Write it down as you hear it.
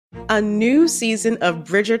A new season of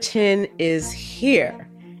Bridgerton is here.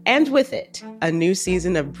 And with it, a new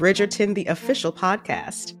season of Bridgerton, the official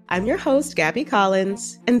podcast. I'm your host, Gabby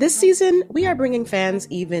Collins, and this season, we are bringing fans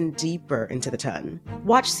even deeper into the ton.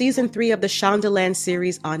 Watch season 3 of the Shondaland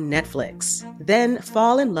series on Netflix. Then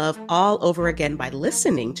fall in love all over again by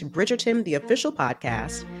listening to Bridgerton, the official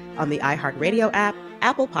podcast, on the iHeartRadio app,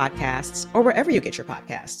 Apple Podcasts, or wherever you get your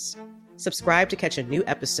podcasts. Subscribe to catch a new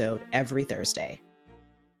episode every Thursday.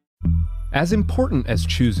 As important as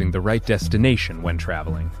choosing the right destination when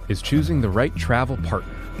traveling is choosing the right travel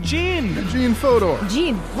partner. Gene Fodor.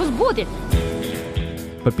 Gene, was будет?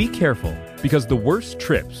 But be careful, because the worst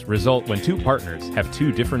trips result when two partners have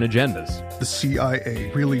two different agendas. The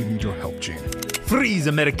CIA really need your help, Gene. Freeze,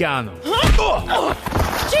 Americano.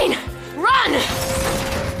 Gene, run!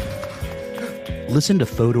 Listen to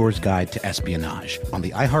Fodor's Guide to Espionage on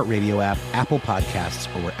the iHeartRadio app, Apple Podcasts,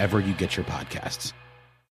 or wherever you get your podcasts.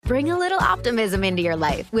 Bring a little optimism into your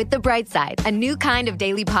life with The Bright Side, a new kind of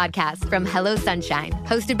daily podcast from Hello Sunshine,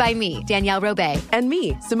 hosted by me, Danielle Robay. And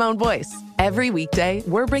me, Simone Boyce. Every weekday,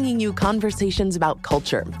 we're bringing you conversations about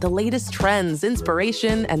culture, the latest trends,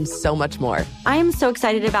 inspiration, and so much more. I am so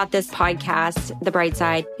excited about this podcast, The Bright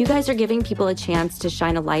Side. You guys are giving people a chance to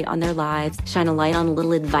shine a light on their lives, shine a light on a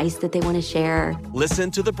little advice that they want to share. Listen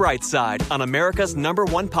to The Bright Side on America's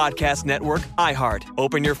 #1 podcast network, iHeart.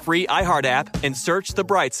 Open your free iHeart app and search The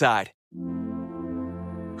Bright Side.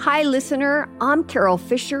 Hi, listener. I'm Carol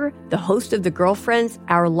Fisher, the host of The Girlfriends,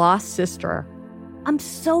 Our Lost Sister. I'm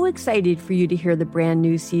so excited for you to hear the brand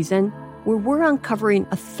new season where we're uncovering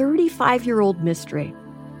a 35-year-old mystery.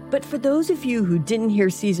 But for those of you who didn't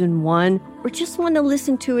hear season 1 or just want to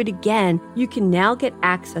listen to it again, you can now get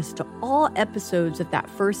access to all episodes of that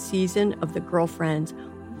first season of The Girlfriends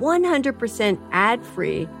 100%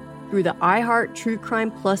 ad-free through the iHeart True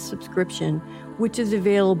Crime Plus subscription, which is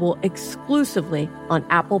available exclusively on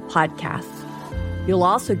Apple Podcasts. You'll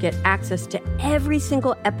also get access to every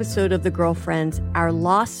single episode of The Girlfriends, Our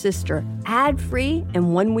Lost Sister, ad-free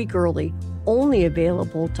and 1 week early, only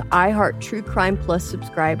available to iHeart True Crime Plus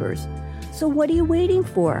subscribers. So what are you waiting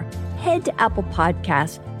for? Head to Apple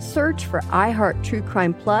Podcasts, search for iHeart True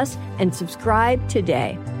Crime Plus, and subscribe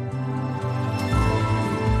today.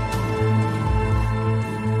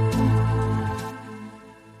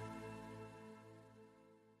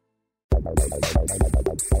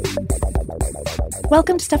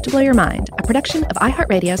 Welcome to Stuff to Blow Your Mind, a production of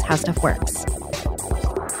iHeartRadio's How Stuff Works.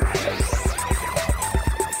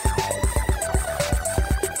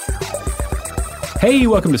 Hey,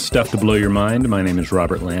 welcome to Stuff to Blow Your Mind. My name is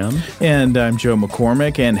Robert Lamb. And I'm Joe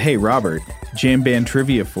McCormick. And hey, Robert, jam band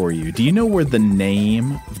trivia for you. Do you know where the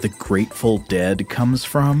name of the Grateful Dead comes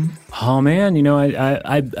from? Oh, man, you know,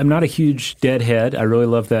 I'm not a huge Deadhead. I really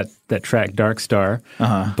love that track Dark Star.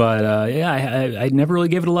 But I never really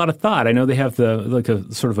gave it a lot of thought. I know they have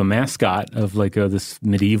a sort of a mascot of this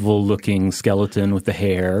medieval looking skeleton with the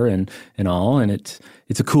hair and all, and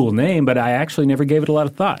it's a cool name, but I actually never gave it a lot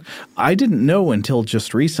of thought. I didn't know until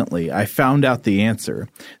just recently. I found out the answer.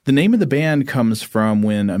 The name of the band comes from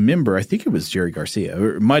when a member, I think it was Jerry Garcia,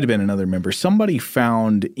 or it might have been another member, somebody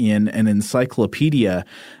found in an encyclopedia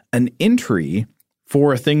an entry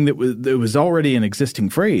for a thing that was already an existing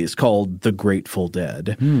phrase called the Grateful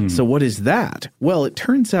Dead. So what is that? Well, it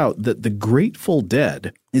turns out that the Grateful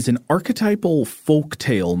Dead is an archetypal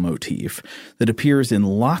folktale motif that appears in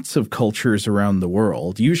lots of cultures around the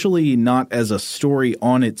world, usually not as a story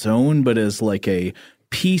on its own, but as like a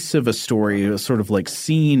piece of a story, a sort of like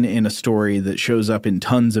scene in a story that shows up in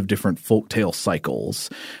tons of different folktale cycles.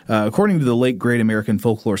 According to the late great American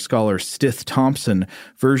folklore scholar Stith Thompson,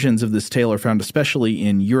 versions of this tale are found especially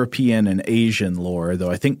in European and Asian lore,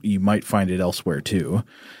 though I think you might find it elsewhere too.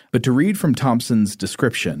 But to read from Thompson's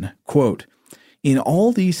description, quote, "In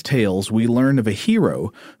all these tales, we learn of a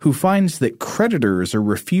hero who finds that creditors are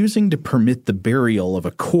refusing to permit the burial of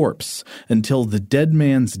a corpse until the dead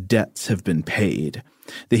man's debts have been paid.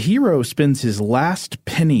 The hero spends his last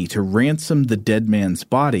penny to ransom the dead man's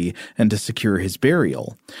body and to secure his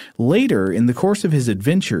burial. Later, in the course of his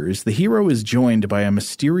adventures, the hero is joined by a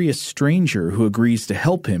mysterious stranger who agrees to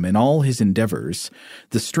help him in all his endeavors.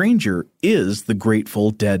 The stranger is the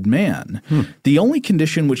grateful dead man. The only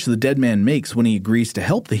condition which the dead man makes when he agrees to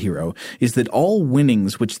help the hero is that all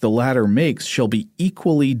winnings which the latter makes shall be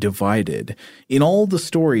equally divided. In all the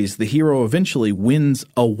stories, the hero eventually wins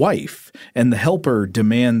a wife, and the helper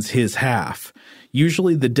demands his half.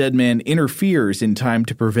 usually the dead man interferes in time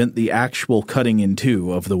to prevent the actual cutting in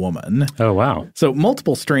two of the woman. Oh, wow. So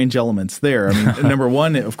multiple strange elements there. I mean, number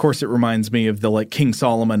one, of course, it reminds me of the like King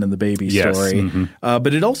Solomon and the baby story.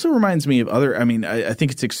 But it also reminds me of other, I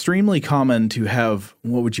think it's extremely common to have,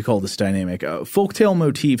 what would you call this dynamic? Folktale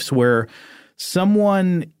motifs where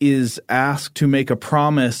someone is asked to make a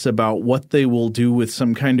promise about what they will do with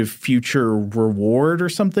some kind of future reward or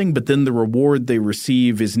something, but then the reward they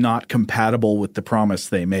receive is not compatible with the promise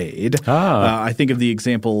they made. I think of the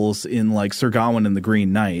examples in like Sir Gawain and the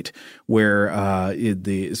Green Knight, where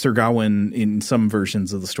Sir Gawain, in some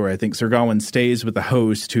versions of the story, I think Sir Gawain stays with the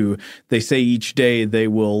host who they say each day they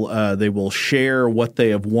will share what they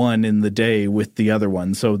have won in the day with the other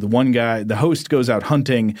one. So the one guy, the host goes out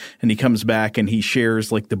hunting and he comes back and he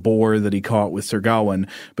shares like the boar that he caught with Sir Gawain.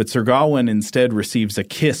 But Sir Gawain instead receives a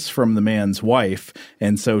kiss from the man's wife.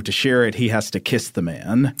 And so to share it, he has to kiss the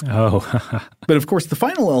man. Oh. But of course, the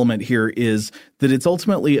final element here is that it's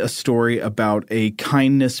ultimately a story about a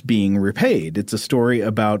kindness being repaid. It's a story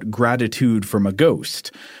about gratitude from a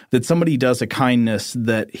ghost, that somebody does a kindness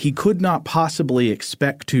that he could not possibly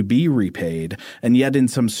expect to be repaid. And yet in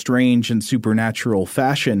some strange and supernatural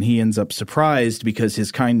fashion, he ends up surprised because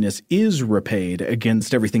his kindness is repaid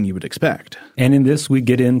against everything you would expect. And in this, we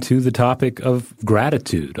get into the topic of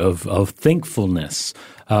gratitude, of thankfulness,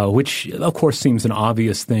 which, of course, seems an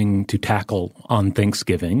obvious thing to tackle on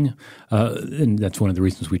Thanksgiving, and that's one of the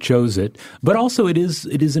reasons we chose it. But also, it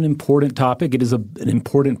is an important topic. It is an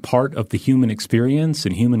important part of the human experience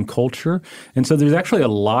and human culture, and so there's actually a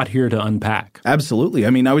lot here to unpack. Absolutely. I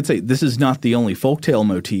mean, I would say this is not the only folktale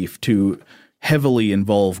motif to heavily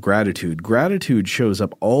involve gratitude. Gratitude shows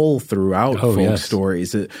up all throughout folk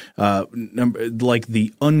stories. Like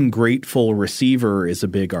the ungrateful receiver is a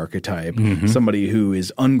big archetype. Somebody who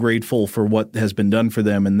is ungrateful for what has been done for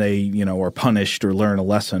them and they, are punished or learn a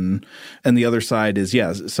lesson. And the other side is,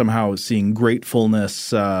 somehow seeing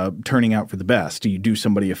gratefulness turning out for the best. You do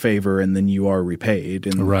somebody a favor and then you are repaid.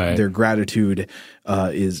 And their gratitude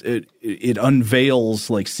it unveils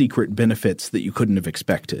like secret benefits that you couldn't have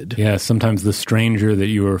expected. Yeah, sometimes the stranger that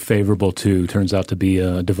you were favorable to turns out to be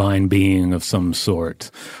a divine being of some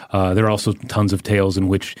sort. There are also tons of tales in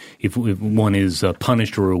which if one is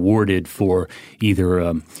punished or rewarded for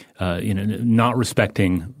either not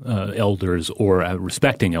respecting elders or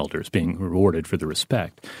respecting elders, being rewarded for the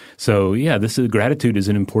respect. So gratitude is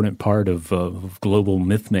an important part of global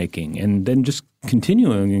myth making, and then just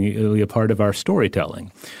continually a part of our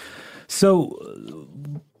storytelling. So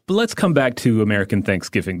let's come back to American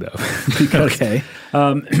Thanksgiving, though, because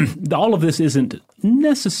all of this isn't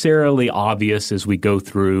necessarily obvious as we go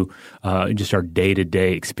through just our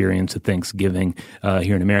day-to-day experience of Thanksgiving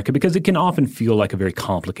here in America, because it can often feel like a very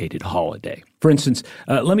complicated holiday. For instance,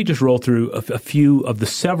 let me just roll through a few of the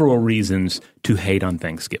several reasons to hate on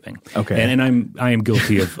Thanksgiving. Okay. And I am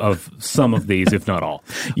guilty of some of these, if not all.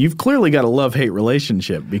 You've clearly got a love-hate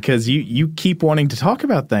relationship because you keep wanting to talk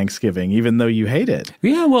about Thanksgiving even though you hate it.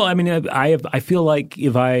 Yeah, well, I mean, I feel like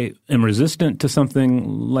if I am resistant to something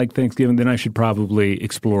like Thanksgiving, then I should probably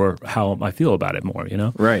explore how I feel about it more,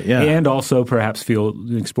 Right, yeah. And also perhaps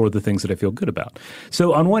explore the things that I feel good about.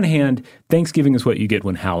 So on one hand, Thanksgiving is what you get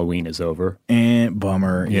when Halloween is over. And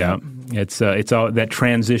bummer. Yeah. It's all that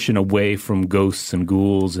transition away from ghosts and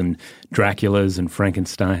ghouls and Draculas and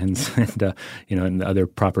Frankensteins and other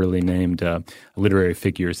properly named literary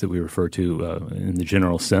figures that we refer to in the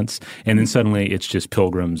general sense. And then suddenly it's just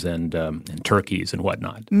pilgrims and turkeys and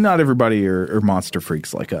whatnot. Not everybody are monster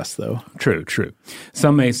freaks like us, though. True.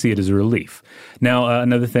 Some may see it as a relief. Now,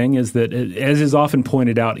 another thing is that, as is often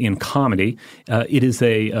pointed out in comedy, it is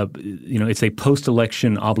it's a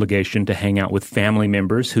post-election obligation to hang out with family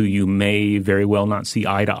members who you may very well not see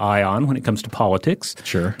eye to eye on when it comes to politics.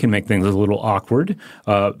 Sure. Can make things a little awkward.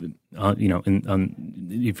 If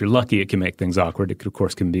you're lucky, it can make things awkward. It, of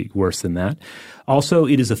course, can be worse than that. Also,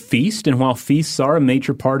 it is a feast, and while feasts are a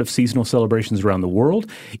major part of seasonal celebrations around the world,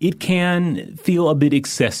 it can feel a bit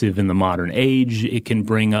excessive in the modern age. It can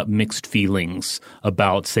bring up mixed feelings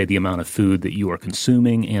about, say, the amount of food that you are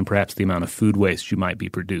consuming and perhaps the amount of food waste you might be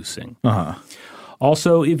producing.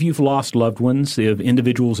 Also, if you've lost loved ones, if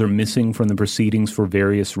individuals are missing from the proceedings for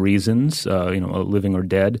various reasons, living or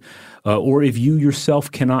dead, or if you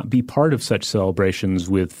yourself cannot be part of such celebrations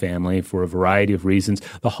with family for a variety of reasons,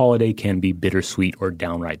 the holiday can be bittersweet or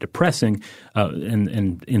downright depressing. And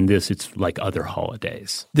in this, it's like other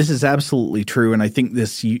holidays. This is absolutely true, and I think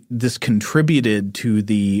this contributed to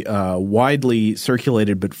the widely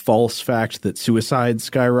circulated but false fact that suicide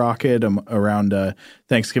skyrocketed around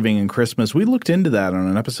Thanksgiving and Christmas. We looked into that on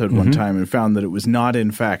an episode one time and found that it was not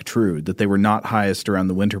in fact true, that they were not highest around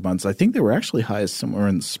the winter months. I think they were actually highest somewhere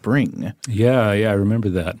in the spring. Yeah, I remember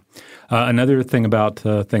that. Another thing about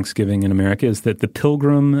Thanksgiving in America is that the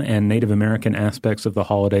Pilgrim and Native American aspects of the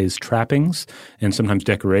holiday's trappings and sometimes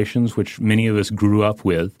decorations, which many of us grew up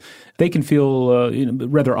with, they can feel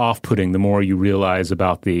rather off-putting the more you realize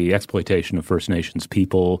about the exploitation of First Nations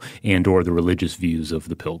people and or the religious views of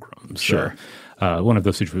the Pilgrims. Sure. One of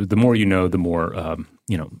those situations, the more you know, the more,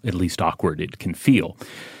 at least awkward it can feel.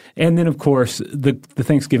 And then, of course, the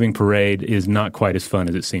Thanksgiving parade is not quite as fun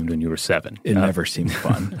as it seemed when you were 7. It never seemed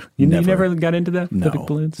fun. You never got into that? No, the big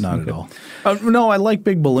balloons? Not at all. No, I like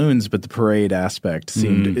big balloons, but the parade aspect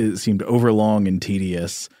seemed overlong and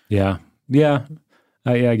tedious. Yeah.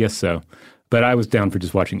 I guess so. But I was down for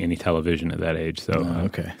just watching any television at that age. So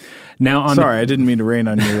okay. Now, I didn't mean to rain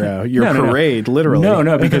on your parade, literally.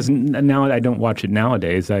 No, because now I don't watch it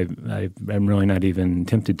nowadays. I'm really not even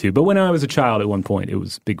tempted to. But when I was a child at one point, it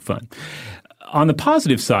was big fun. On the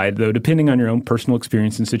positive side, though, depending on your own personal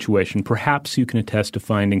experience and situation, perhaps you can attest to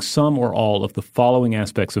finding some or all of the following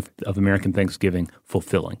aspects of American Thanksgiving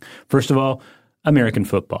fulfilling. First of all, American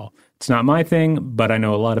football. It's not my thing, but I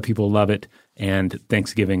know a lot of people love it. And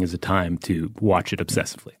Thanksgiving is a time to watch it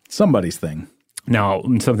obsessively. Somebody's thing. Now,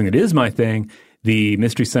 something that is my thing, the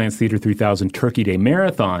Mystery Science Theater 3000 Turkey Day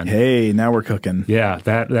Marathon. Hey, now we're cooking. Yeah,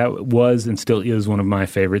 that was and still is one of my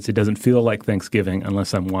favorites. It doesn't feel like Thanksgiving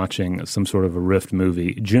unless I'm watching some sort of a riffed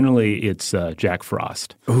movie. Generally, it's Jack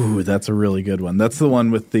Frost. Ooh, that's a really good one. That's the one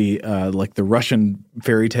with the the Russian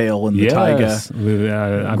fairy tale and the taiga.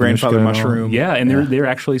 With Grandfather Mushroom. Yeah, and there are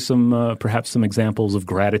actually some perhaps some examples of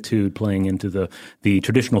gratitude playing into the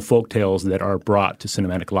traditional folk tales that are brought to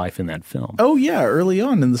cinematic life in that film. Oh yeah, early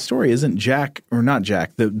on in the story, isn't Jack or not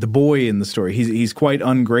Jack, the boy in the story? He's quite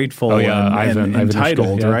ungrateful. Ivan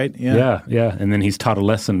entitled, Ivan, right? Yeah, and then he's taught a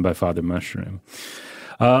lesson by Father Mushroom.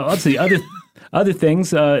 Let's see other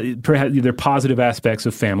things. Perhaps there are positive aspects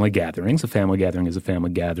of family gatherings. A family gathering is a family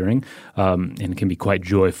gathering, and it can be quite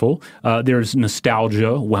joyful. There's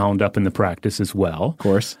nostalgia wound up in the practice as well. Of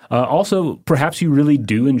course. Also, perhaps you really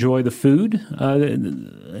do enjoy the food.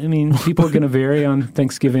 I mean, people are going to vary on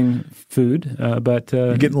Thanksgiving food, but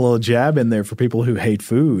you're getting a little jab in there for people who hate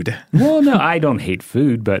food. Well, no, I don't hate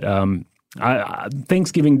food, but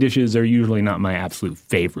Thanksgiving dishes are usually not my absolute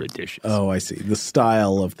favorite dishes. Oh, I see. The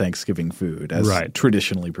style of Thanksgiving food as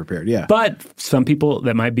traditionally prepared, yeah. But some people,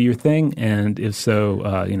 that might be your thing, and if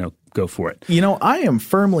so, go for it. I am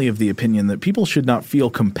firmly of the opinion that people should not feel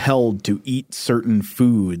compelled to eat certain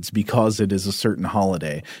foods because it is a certain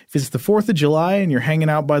holiday. If it's the 4th of July and you're hanging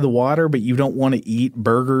out by the water, but you don't want to eat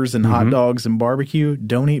burgers and hot dogs and barbecue,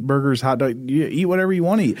 don't eat burgers, hot dogs. You eat whatever you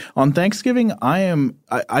want to eat. On Thanksgiving,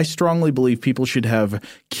 I strongly believe people should have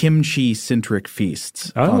kimchi-centric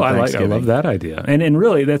feasts. Oh, I love that idea. And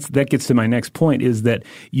really, that gets to my next point, is that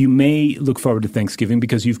you may look forward to Thanksgiving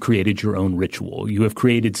because you've created your own ritual. You have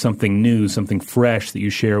created something new, something fresh that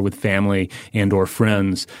you share with family and or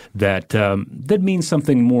friends that means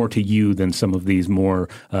something more to you than some of these more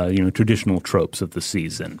traditional tropes of the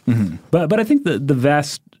season. Mm-hmm. But I think the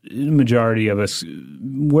vast majority of us,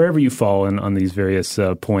 wherever you fall on these various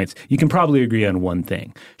points, you can probably agree on one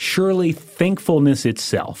thing. Surely thankfulness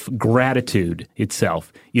itself, gratitude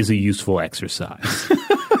itself, is a useful exercise.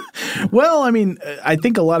 Well, I mean, I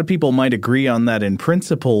think a lot of people might agree on that in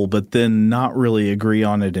principle, but then not really agree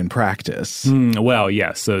on it in practice. Well,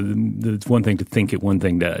 yes. So it's one thing to think it, one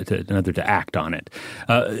thing to another to act on it.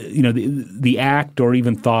 The act or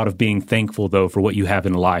even thought of being thankful, though, for what you have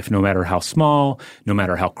in life, no matter how small, no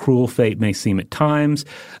matter how cruel fate may seem at times,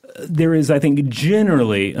 there is, I think,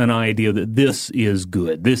 generally an idea that this is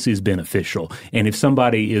good, this is beneficial. And if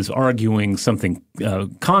somebody is arguing something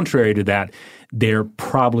contrary to that, they're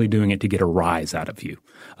probably doing it to get a rise out of you,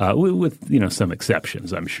 with some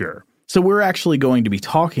exceptions, I'm sure. So we're actually going to be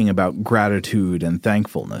talking about gratitude and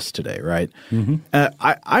thankfulness today, right? Mm-hmm.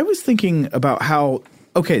 I was thinking about how,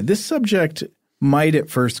 this subject might at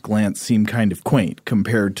first glance seem kind of quaint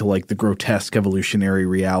compared to like the grotesque evolutionary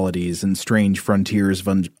realities and strange frontiers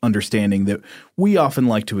of understanding that we often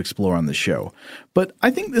like to explore on the show. But I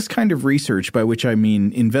think this kind of research, by which I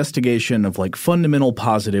mean investigation of like fundamental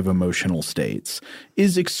positive emotional states,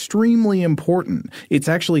 is extremely important. It's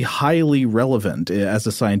actually highly relevant as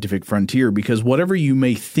a scientific frontier because whatever you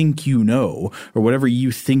may think you know or whatever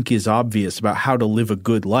you think is obvious about how to live a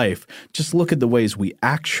good life, just look at the ways we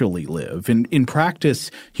actually live. In practice,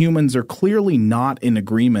 humans are clearly not in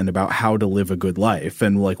agreement about how to live a good life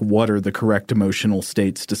and like what are the correct emotional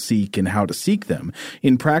states to seek and how to seek them.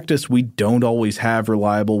 In practice, we don't always have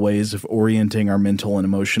reliable ways of orienting our mental and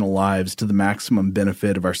emotional lives to the maximum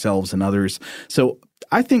benefit of ourselves and others. So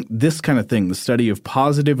I think this kind of thing, the study of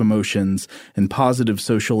positive emotions and positive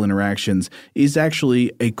social interactions, is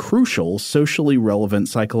actually a crucial, socially relevant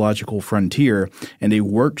psychological frontier and a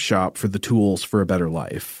workshop for the tools for a better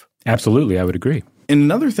life. Absolutely, I would agree. And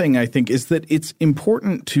another thing I think is that it's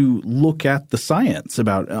important to look at the science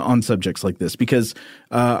on subjects like this because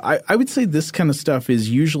I would say this kind of stuff is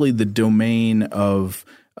usually the domain of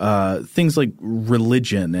things like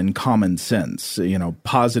religion and common sense,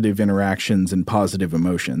 positive interactions and positive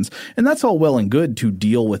emotions. And that's all well and good to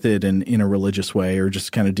deal with it in a religious way or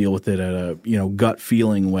just kind of deal with it at a, gut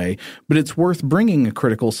feeling way. But it's worth bringing a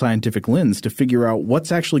critical scientific lens to figure out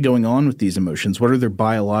what's actually going on with these emotions. What are their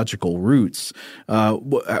biological roots?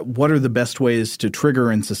 What are the best ways to trigger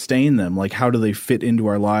and sustain them? Like how do they fit into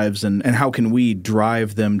our lives and how can we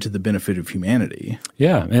drive them to the benefit of humanity?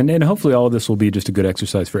 Yeah. And hopefully all of this will be just a good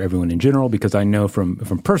exercise for everyone in general, because I know from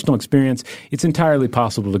personal experience, it's entirely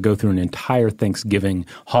possible to go through an entire Thanksgiving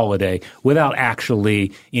holiday without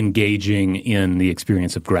actually engaging in the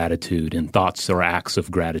experience of gratitude and thoughts or acts of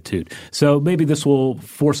gratitude. So maybe this will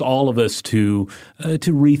force all of us to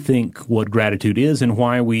rethink what gratitude is and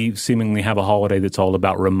why we seemingly have a holiday that's all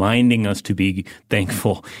about reminding us to be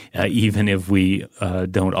thankful, even if we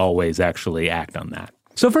don't always actually act on that.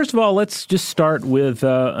 So first of all, let's just start with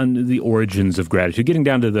the origins of gratitude, getting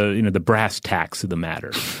down to the brass tacks of the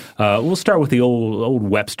matter. We'll start with the old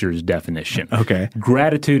Webster's definition. Okay.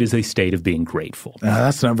 Gratitude is a state of being grateful.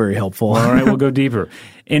 That's not very helpful. All right, we'll go deeper.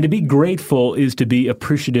 And to be grateful is to be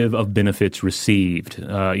appreciative of benefits received,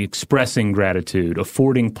 expressing gratitude,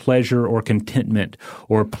 affording pleasure or contentment,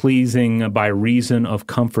 or pleasing by reason of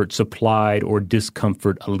comfort supplied or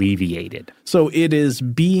discomfort alleviated. So it is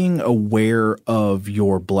being aware of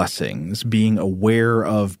your blessings, being aware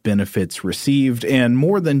of benefits received, and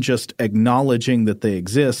more than just acknowledging that they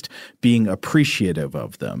exist, being appreciative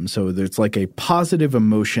of them. So it's like a positive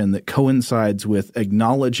emotion that coincides with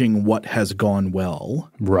acknowledging what has gone well.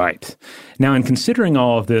 Right. Now, in considering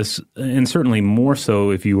all of this, and certainly more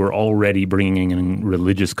so if you were already bringing in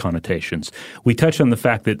religious connotations, we touch on the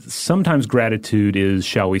fact that sometimes gratitude is,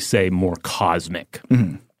 shall we say, more cosmic.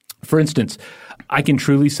 Mm-hmm. For instance, I can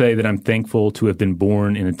truly say that I'm thankful to have been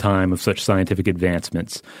born in a time of such scientific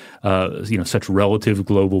advancements, such relative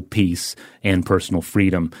global peace and personal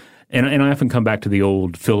freedom. And I often come back to the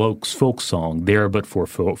old Phil Oakes folk song, "There But For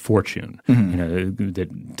Fortune," mm-hmm.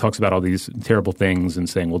 That talks about all these terrible things and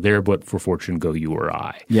saying, well, there but for fortune go you or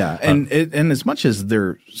I. Yeah, and as much as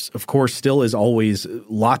there, of course, still is always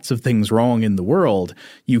lots of things wrong in the world,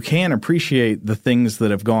 you can appreciate the things that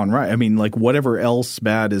have gone right. I mean, like whatever else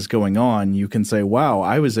bad is going on, you can say, wow,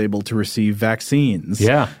 I was able to receive vaccines.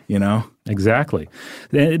 Yeah. Exactly.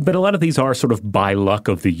 But a lot of these are sort of by luck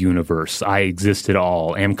of the universe. I exist at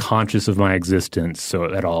all, am conscious of my existence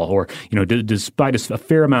at all, or, despite a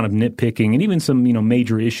fair amount of nitpicking and even some,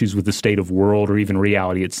 major issues with the state of world or even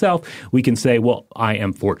reality itself, we can say, well, I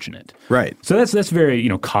am fortunate. Right. So that's very,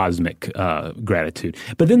 cosmic gratitude.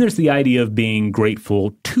 But then there's the idea of being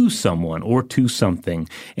grateful to someone or to something.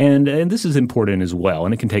 And this is important as well,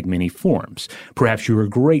 and it can take many forms. Perhaps you are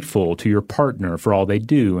grateful to your partner for all they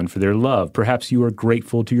do and for their love. Perhaps you are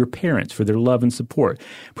grateful to your parents for their love and support.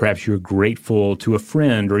 Perhaps you're grateful to a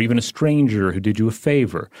friend or even a stranger who did you a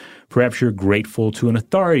favor. Perhaps you're grateful to an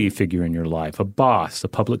authority figure in your life, a boss, a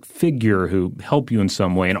public figure who helped you in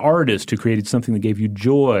some way, an artist who created something that gave you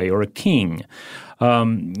joy, or a king.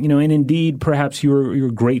 And indeed, perhaps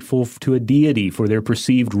you're grateful to a deity for their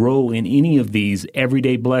perceived role in any of these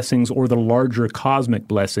everyday blessings or the larger cosmic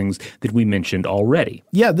blessings that we mentioned already.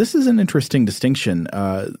 Yeah, this is an interesting distinction,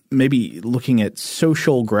 maybe looking at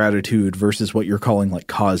social gratitude versus what you're calling like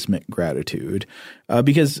cosmic gratitude,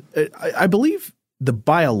 because I believe the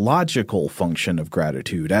biological function of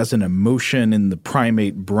gratitude as an emotion in the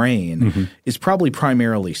primate brain is probably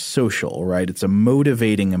primarily social, right? It's a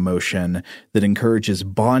motivating emotion that encourages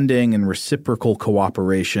bonding and reciprocal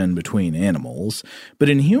cooperation between animals. But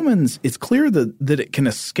in humans, it's clear that it can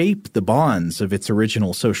escape the bonds of its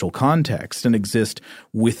original social context and exist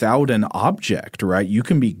without an object, right? You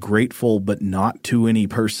can be grateful but not to any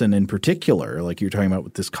person in particular, like you're talking about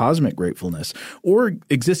with this cosmic gratefulness, or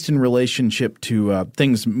exist in relationship to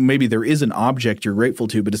things. Maybe there is an object you're grateful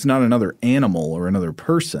to, but it's not another animal or another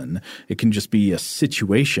person. It can just be a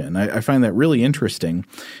situation. I find that really interesting.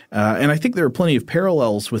 And I think there are plenty of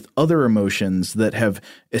parallels with other emotions that have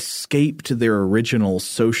escaped their original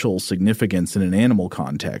social significance in an animal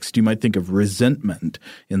context. You might think of resentment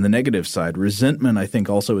in the negative side. Resentment, I think,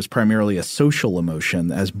 also is primarily a social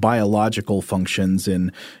emotion, as biological functions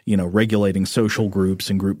in, regulating social groups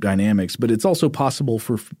and group dynamics. But it's also possible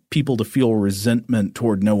for people to feel resentment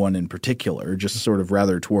toward no one in particular, just sort of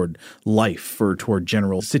rather toward life or toward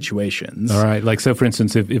general situations. All right. Like, so for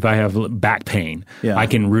instance, if I have back pain, I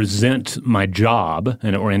can resent my job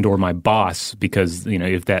or my boss because,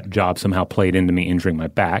 if that job somehow played into me injuring my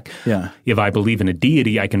back. Yeah. If I believe in a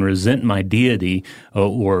deity, I can resent my deity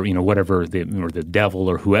or whatever, or the devil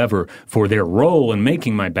or whoever, for their role in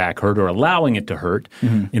making my back hurt or allowing it to hurt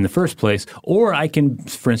in the first place. Or I can,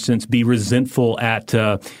 for instance, be resentful at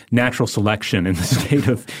natural selection in the state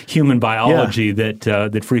of human biology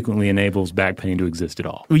that frequently enables back pain to exist at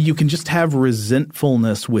all. Well, you can just have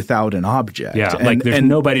resentfulness without an object. Yeah, there's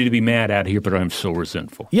nobody to be mad at here, but I'm so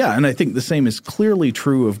resentful. Yeah, and I think the same is clearly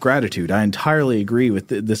true of gratitude. I entirely agree with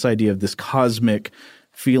this idea of this cosmic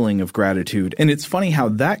feeling of gratitude. And it's funny how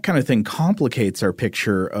that kind of thing complicates our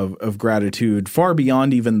picture of gratitude far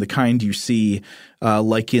beyond even the kind you see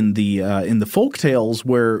like in the folk tales,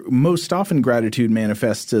 where most often gratitude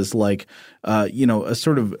manifests as like a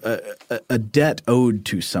sort of a debt owed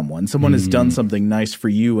to someone. Someone has done something nice for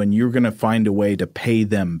you, and you're going to find a way to pay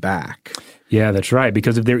them back. Yeah, that's right.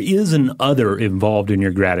 Because if there is an other involved in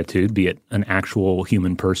your gratitude, be it an actual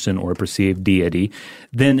human person or a perceived deity,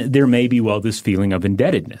 then there may be, this feeling of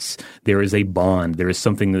indebtedness. There is a bond. There is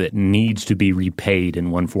something that needs to be repaid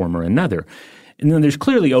in one form or another. And then there's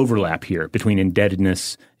clearly overlap here between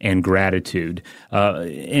indebtedness and gratitude.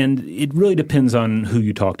 And it really depends on who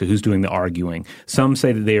you talk to, who's doing the arguing. Some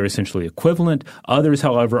say that they are essentially equivalent. Others,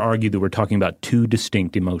 however, argue that we're talking about two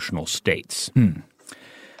distinct emotional states.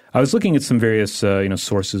 I was looking at some various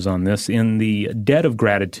sources on this. In The Debt of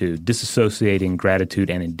Gratitude, Disassociating Gratitude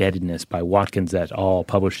and Indebtedness by Watkins et al.,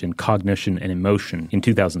 published in Cognition and Emotion in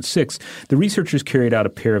 2006, the researchers carried out a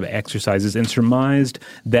pair of exercises and surmised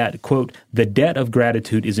that, quote, the debt of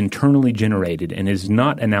gratitude is internally generated and is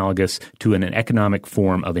not analogous to an economic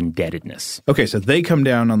form of indebtedness. Okay, so they come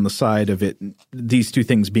down on the side of it, these two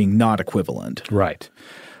things being not equivalent. Right.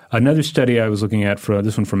 Another study I was looking at,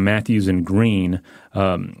 this one from Matthews and Green,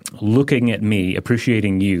 Looking at Me,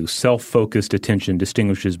 Appreciating You, Self-Focused Attention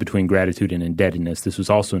Distinguishes Between Gratitude and Indebtedness. This was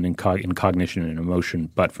also in Cognition and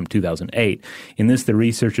Emotion, but from 2008. In this, the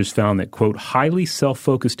researchers found that, quote, highly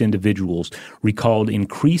self-focused individuals recalled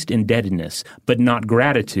increased indebtedness, but not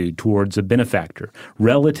gratitude towards a benefactor,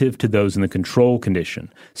 relative to those in the control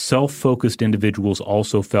condition. Self-focused individuals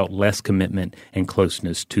also felt less commitment and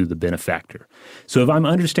closeness to the benefactor. So if I'm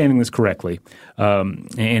understanding this correctly,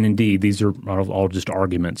 and indeed these are all just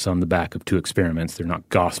arguments on the back of two experiments, they're not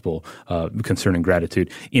gospel concerning gratitude.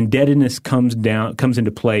 Indebtedness comes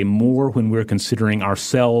into play more when we're considering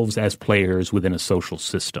ourselves as players within a social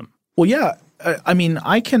system. Well, yeah. I mean,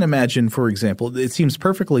 I can imagine, for example, it seems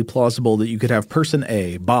perfectly plausible that you could have person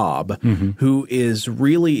A, Bob, who is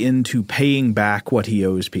really into paying back what he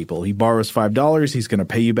owes people. He borrows $5, he's going to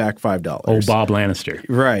pay you back $5. Oh, Bob Lannister.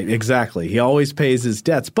 Right, exactly. He always pays his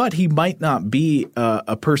debts, but he might not be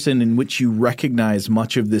a person in which you recognize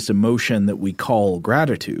much of this emotion that we call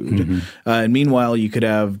gratitude. And meanwhile, you could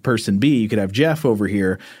have person B, you could have Jeff over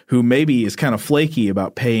here, who maybe is kind of flaky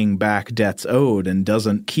about paying back debts owed and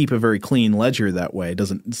doesn't keep a very clean ledger that way,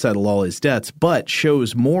 doesn't settle all his debts, but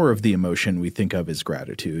shows more of the emotion we think of as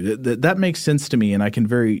gratitude. That makes sense to me, and I can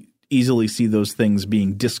very easily see those things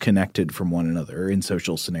being disconnected from one another in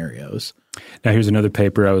social scenarios. Now, here's another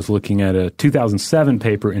paper. I was looking at a 2007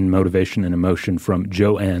 paper in Motivation and Emotion from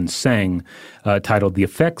Joanne Tseng titled The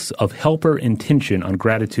Effects of Helper Intention on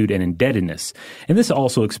Gratitude and Indebtedness. And this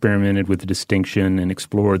also experimented with the distinction and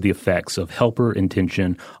explored the effects of helper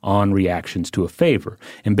intention on reactions to a favor.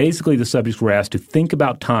 And basically, the subjects were asked to think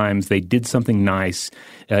about times they did something nice,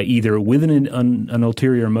 either with an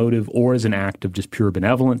ulterior motive or as an act of just pure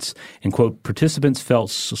benevolence. And, quote, participants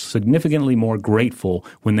felt significantly more grateful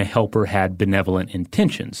when the helper had benevolent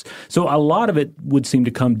intentions. So a lot of it would seem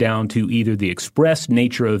to come down to either the expressed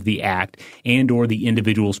nature of the act and or the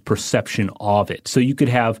individual's perception of it. So you could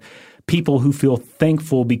have people who feel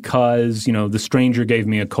thankful because, the stranger gave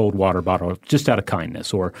me a cold water bottle just out of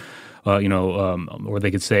kindness, or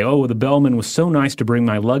they could say, oh, the bellman was so nice to bring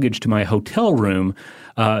my luggage to my hotel room,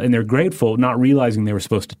 and they're grateful, not realizing they were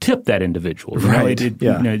supposed to tip that individual. Right.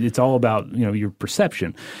 It's all about, your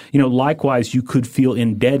perception. Likewise, you could feel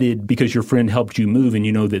indebted because your friend helped you move and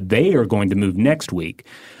you know that they are going to move next week.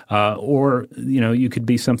 Or, you could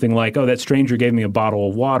be something like, oh, that stranger gave me a bottle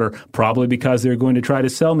of water, probably because they're going to try to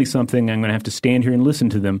sell me something. I'm going to have to stand here and listen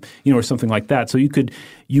to them, or something like that. So you could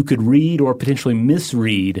read or potentially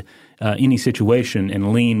misread any situation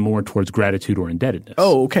and lean more towards gratitude or indebtedness.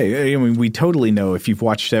 Oh, okay. I mean, we totally know if you've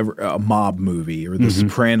watched a mob movie or The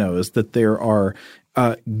Sopranos that there are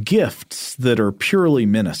gifts that are purely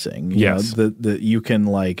menacing. Yes. That you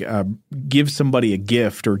can give somebody a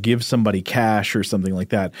gift or give somebody cash or something like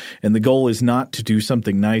that. And the goal is not to do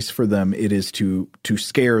something nice for them. It is to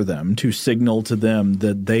scare them, to signal to them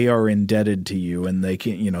that they are indebted to you and they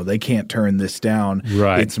can't turn this down.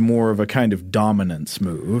 Right. It's more of a kind of dominance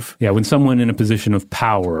move. Yeah. When someone in a position of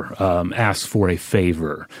power asks for a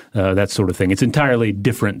favor, that sort of thing, it's entirely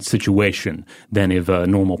different situation than if a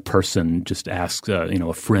normal person just asks a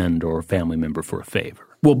friend or a family member for a favor.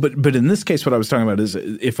 Well, but in this case, what I was talking about is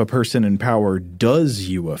if a person in power does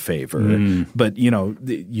you a favor, but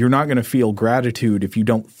you're not going to feel gratitude if you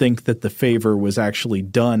don't think that the favor was actually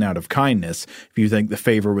done out of kindness. If you think the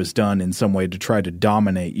favor was done in some way to try to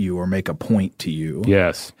dominate you or make a point to you.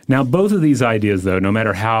 Yes. Now, both of these ideas, though, no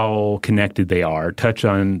matter how connected they are, touch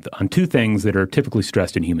on two things that are typically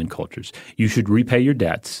stressed in human cultures. You should repay your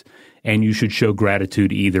debts, and you should show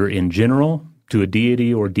gratitude either in general to a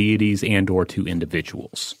deity or deities and or to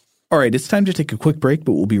individuals. All right, it's time to take a quick break,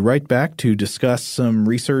 but we'll be right back to discuss some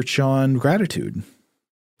research on gratitude.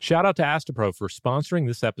 Shout out to Astepro for sponsoring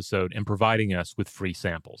this episode and providing us with free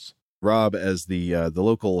samples. Rob, as the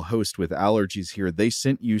local host with allergies here, they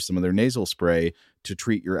sent you some of their nasal spray to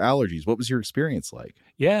treat your allergies. What was your experience like?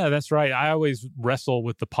 Yeah, that's right. I always wrestle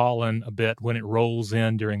with the pollen a bit when it rolls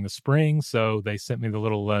in during the spring, so they sent me the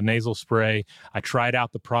little nasal spray. I tried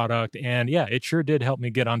out the product, and yeah, it sure did help me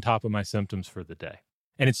get on top of my symptoms for the day.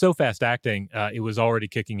 And it's so fast-acting, it was already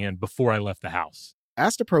kicking in before I left the house.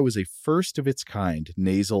 Astepro is a first-of-its-kind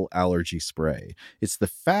nasal allergy spray. It's the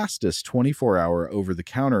fastest 24-hour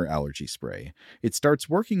over-the-counter allergy spray. It starts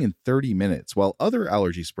working in 30 minutes, while other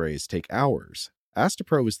allergy sprays take hours.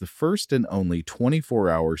 Astepro is the first and only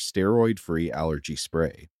 24-hour steroid-free allergy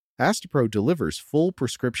spray. Astepro delivers full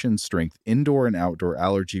prescription-strength indoor and outdoor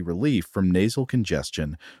allergy relief from nasal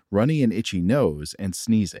congestion, runny and itchy nose, and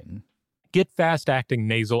sneezing. Get fast-acting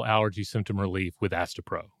nasal allergy symptom relief with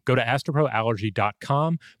Astepro. Go to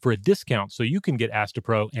asteproallergy.com for a discount so you can get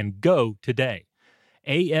Astepro and go today.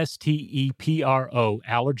 ASTEPRO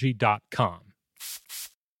allergy.com.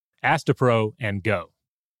 Astepro and go.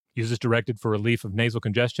 Use as directed for relief of nasal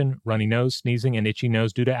congestion, runny nose, sneezing, and itchy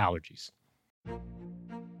nose due to allergies.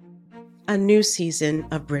 A new season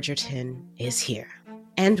of Bridgerton is here.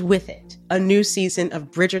 And with it, a new season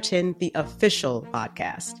of Bridgerton, the official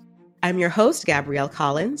podcast. I'm your host, Gabrielle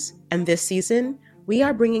Collins, and this season, we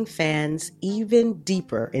are bringing fans even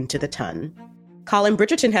deeper into the ton. Colin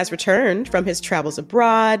Bridgerton has returned from his travels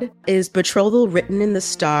abroad. Is betrothal written in the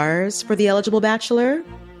stars for the eligible bachelor?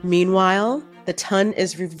 Meanwhile, the ton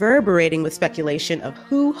is reverberating with speculation of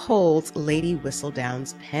who holds Lady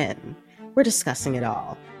Whistledown's pen. We're discussing it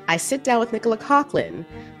all. I sit down with Nicola Coughlan,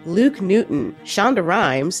 Luke Newton, Shonda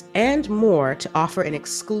Rhimes, and more to offer an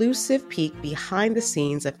exclusive peek behind the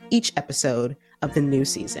scenes of each episode of the new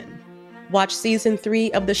season. Watch season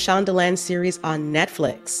 3 of the Shondaland series on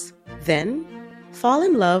Netflix. Then, fall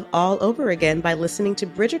in love all over again by listening to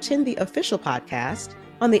Bridgerton, the official podcast,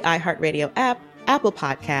 on the iHeartRadio app, Apple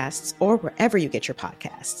Podcasts, or wherever you get your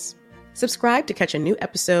podcasts. Subscribe to catch a new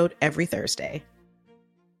episode every Thursday.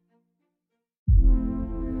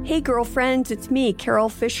 Hey girlfriends, it's me, Carol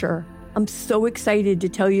Fisher. I'm so excited to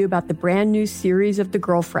tell you about the brand new series of The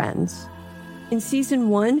Girlfriends. In season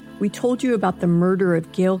 1, we told you about the murder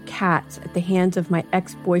of Gail Katz at the hands of my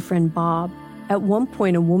ex-boyfriend Bob. At one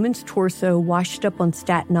point, a woman's torso washed up on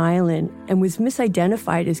Staten Island and was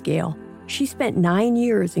misidentified as Gail. She spent 9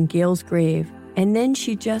 years in Gail's grave, and then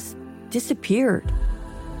she just disappeared.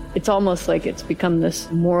 It's almost like it's become this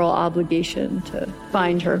moral obligation to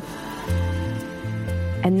find her.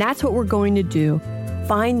 And that's what we're going to do.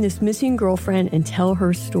 Find this missing girlfriend and tell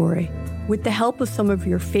her story. With the help of some of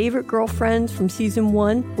your favorite girlfriends from season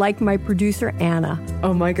 1, like my producer, Anna.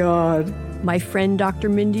 Oh my God. My friend, Dr.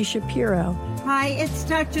 Mindy Shapiro. Hi, it's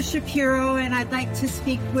Dr. Shapiro, and I'd like to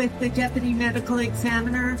speak with the deputy medical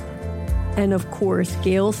examiner. And of course,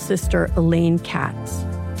 Gail's sister, Elaine Katz.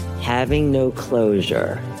 Having no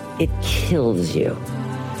closure, it kills you.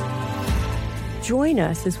 Join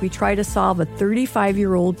us as we try to solve a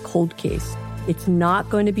 35-year-old cold case. It's not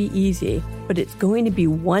going to be easy, but it's going to be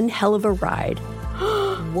one hell of a ride.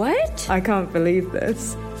 What? I can't believe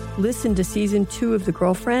this. Listen to season 2 of The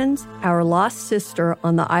Girlfriends, Our Lost Sister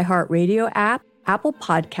on the iHeartRadio app, Apple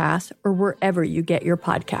Podcasts, or wherever you get your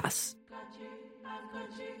podcasts.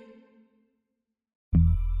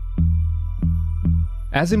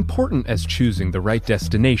 As important as choosing the right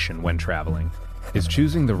destination when traveling is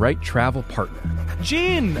choosing the right travel partner.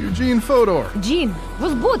 Gene! Eugene Fodor! Gene,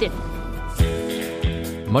 was будет?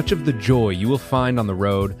 Much of the joy you will find on the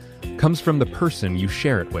road comes from the person you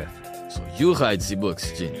share it with. So you write the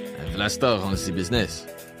books, Gene, and Vlastar runs the business.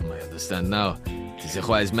 I understand now. It is a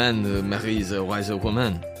wise man marries a wiser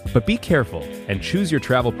woman. But be careful and choose your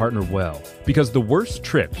travel partner well, because the worst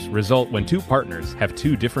trips result when two partners have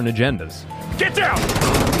two different agendas. Get down!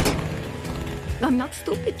 I'm not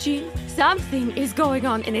stupid, Gene. Something is going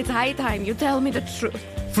on, and it's high time you tell me the truth.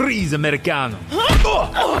 Freeze, Americano!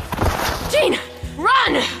 Gene,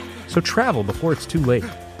 run! So travel before it's too late.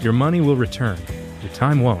 Your money will return, your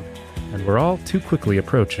time won't, and we're all too quickly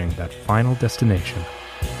approaching that final destination.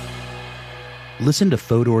 Listen to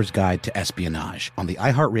Fodor's Guide to Espionage on the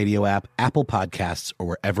iHeartRadio app, Apple Podcasts, or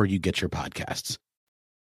wherever you get your podcasts.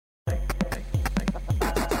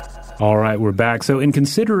 All right, we're back. So in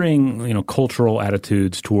considering, cultural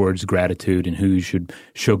attitudes towards gratitude and who you should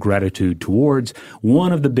show gratitude towards,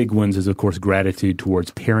 one of the big ones is, of course, gratitude towards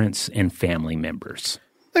parents and family members.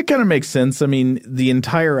 That kind of makes sense. I mean, the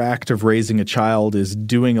entire act of raising a child is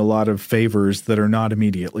doing a lot of favors that are not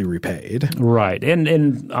immediately repaid. Right.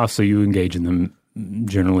 And also you engage in them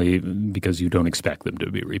generally because you don't expect them to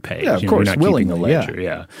be repaid. Yeah, of course, you're not willingly, keeping the ledger,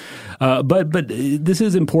 yeah. But this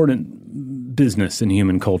is important business in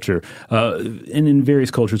human culture. And in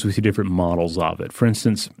various cultures, we see different models of it. For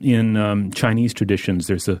instance, in Chinese traditions,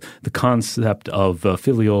 there's the concept of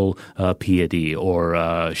filial piety or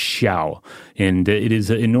xiao, and it is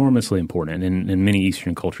enormously important in many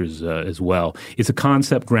Eastern cultures as well. It's a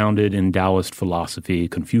concept grounded in Taoist philosophy,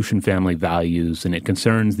 Confucian family values, and it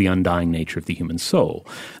concerns the undying nature of the human soul.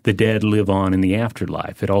 The dead live on in the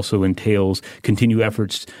afterlife. It also entails continued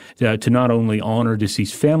efforts to not only honor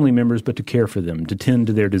deceased family members, but to care for them, to tend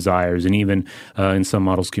to their desires, and even in some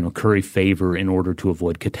models, curry favor in order to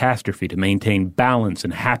avoid catastrophe, to maintain balance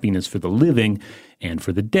and happiness for the living and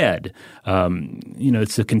for the dead.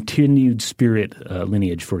 It's a continued spirit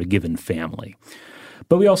lineage for a given family.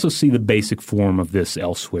 But we also see the basic form of this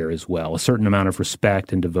elsewhere as well. A certain amount of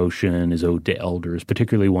respect and devotion is owed to elders,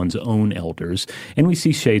 particularly one's own elders. And we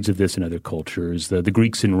see shades of this in other cultures. The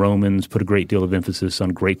Greeks and Romans put a great deal of emphasis on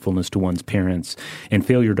gratefulness to one's parents, and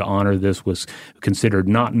failure to honor this was considered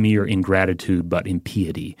not mere ingratitude, but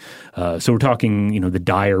impiety. So we're talking, the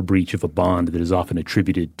dire breach of a bond that is often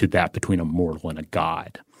attributed to that between a mortal and a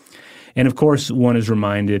god. And, of course, one is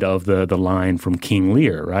reminded of the line from King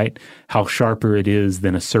Lear, right? How sharper it is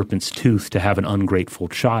than a serpent's tooth to have an ungrateful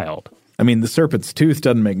child. I mean, the serpent's tooth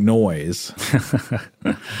doesn't make noise.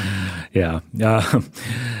 Yeah.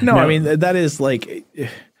 I mean, that is like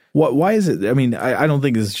 – why is it – I mean, I don't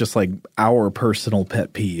think it's just like our personal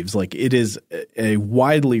pet peeves. Like, it is a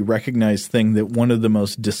widely recognized thing that one of the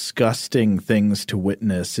most disgusting things to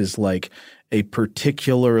witness is like – a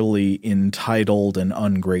particularly entitled and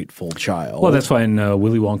ungrateful child. Well, that's why in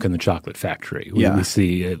Willy Wonka and the Chocolate Factory, we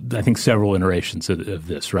see, I think, several iterations of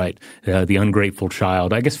this, right? The ungrateful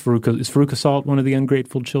child. I guess is Veruca Salt one of the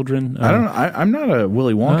ungrateful children? I don't know. I'm not a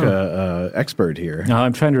Willy Wonka expert here. No,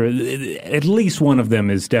 I'm trying to – at least one of them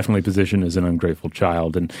is definitely positioned as an ungrateful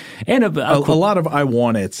child. And a lot of I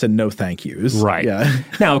want it's and no thank yous. Right. Yeah.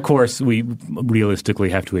 Now, of course, we realistically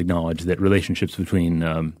have to acknowledge that relationships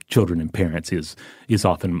between children and parents is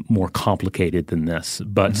often more complicated than this.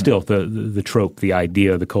 But still, the trope, the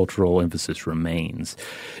idea, the cultural emphasis remains.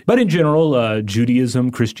 But in general, Judaism,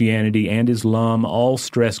 Christianity, and Islam all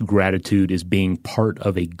stress gratitude as being part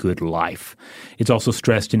of a good life. It's also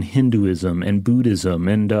stressed in Hinduism and Buddhism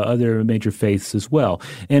and other major faiths as well.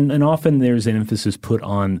 And often there's an emphasis put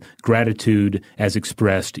on gratitude as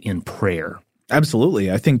expressed in prayer. Absolutely.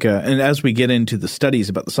 I think and as we get into the studies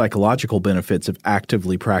about the psychological benefits of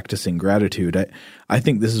actively practicing gratitude, I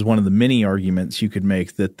think this is one of the many arguments you could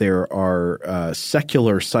make that there are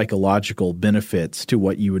secular psychological benefits to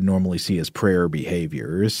what you would normally see as prayer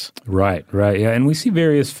behaviors. Right. Yeah. And we see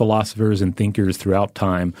various philosophers and thinkers throughout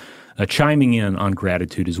time chiming in on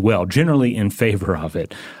gratitude as well, generally in favor of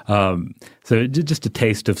it. So just a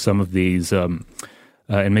taste of some of these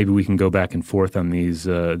and maybe we can go back and forth on these,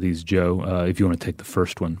 Joe, if you want to take the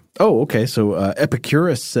first one. Oh, okay. So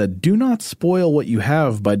Epicurus said, "Do not spoil what you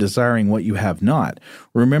have by desiring what you have not.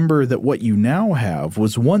 Remember that what you now have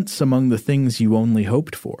was once among the things you only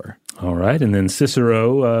hoped for." All right. And then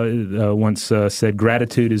Cicero once said,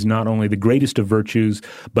 gratitude is not only the greatest of virtues,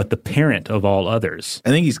 but the parent of all others. I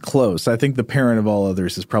think he's close. I think the parent of all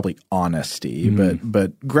others is probably honesty,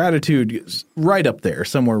 but gratitude is right up there,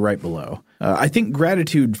 somewhere right below. I think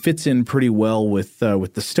gratitude fits in pretty well with the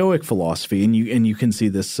Stoic philosophy, and you can see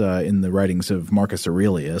this in the writings of Marcus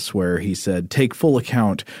Aurelius, where he said, "Take full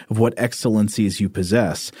account of what excellencies you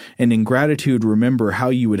possess, and in gratitude remember how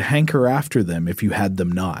you would hanker after them if you had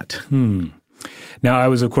them not." Now, I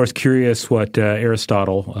was, of course, curious what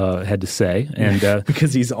Aristotle had to say. And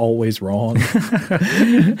because he's always wrong.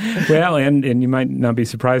 Well, and you might not be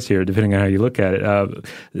surprised here, depending on how you look at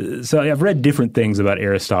it. So I've read different things about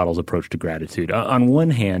Aristotle's approach to gratitude. On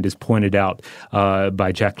one hand, is pointed out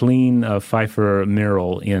by Jacqueline Pfeiffer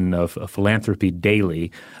Merrill in Philanthropy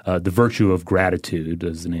Daily, The Virtue of Gratitude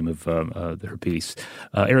is the name of her piece.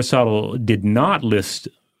 Aristotle did not list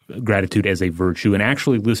gratitude as a virtue and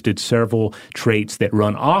actually listed several traits that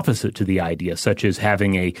run opposite to the idea, such as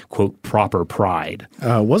having a, quote, proper pride.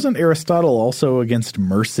 Wasn't Aristotle also against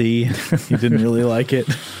mercy? He didn't really like it.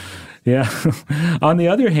 Yeah. On the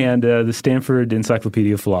other hand, the Stanford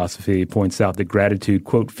Encyclopedia of Philosophy points out that gratitude,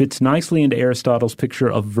 quote, fits nicely into Aristotle's picture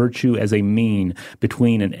of virtue as a mean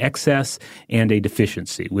between an excess and a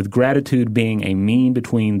deficiency, with gratitude being a mean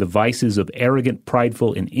between the vices of arrogant,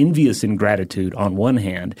 prideful, and envious ingratitude on one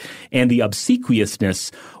hand, and the obsequiousness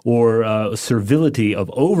or servility of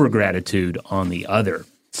overgratitude on the other.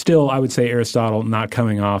 Still, I would say Aristotle not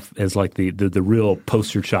coming off as like the real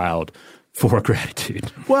poster child for gratitude.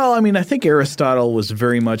 Well, I mean, I think Aristotle was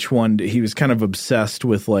very much he was kind of obsessed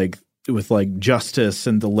with justice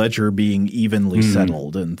and the ledger being evenly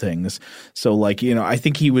settled and things. So I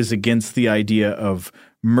think he was against the idea of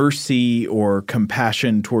mercy or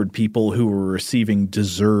compassion toward people who were receiving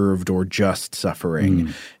deserved or just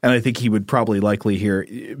suffering. And I think he would probably likely here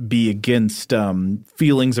be against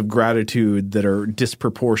feelings of gratitude that are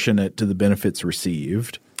disproportionate to the benefits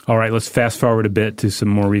received. All right, let's fast forward a bit to some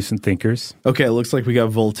more recent thinkers. Okay, it looks like we got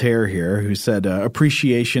Voltaire here, who said,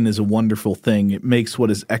 appreciation is a wonderful thing. It makes what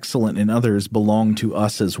is excellent in others belong to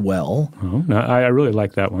us as well. Oh, no, I really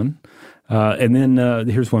like that one. And then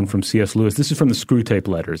here's one from C.S. Lewis. This is from the Screwtape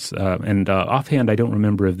Letters. And offhand, I don't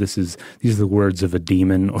remember if these are the words of a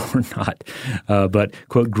demon or not. But,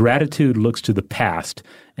 quote, gratitude looks to the past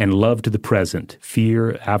and love to the present.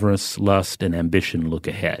 Fear, avarice, lust, and ambition look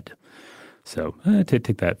ahead. So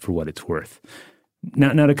take that for what it's worth.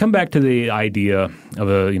 Now to come back to the idea of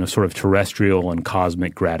a sort of terrestrial and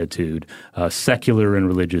cosmic gratitude, secular and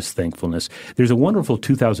religious thankfulness, there's a wonderful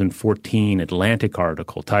 2014 Atlantic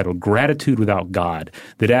article titled "Gratitude Without God"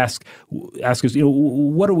 that asks us,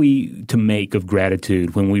 what are we to make of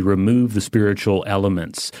gratitude when we remove the spiritual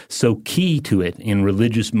elements so key to it in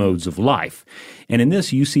religious modes of life? And in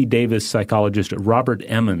this, UC Davis psychologist Robert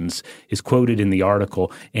Emmons is quoted in the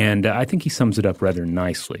article, and I think he sums it up rather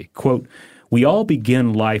nicely. Quote, "We all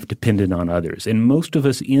begin life dependent on others, and most of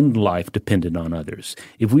us end life dependent on others.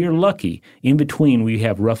 If we are lucky, in between we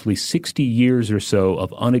have roughly 60 years or so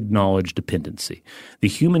of unacknowledged dependency. The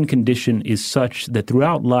human condition is such that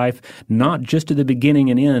throughout life, not just at the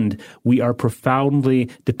beginning and end, we are profoundly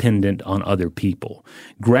dependent on other people.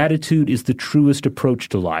 Gratitude is the truest approach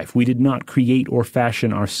to life. We did not create or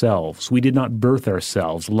fashion ourselves. We did not birth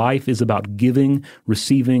ourselves. Life is about giving,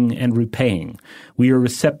 receiving, and repaying. We are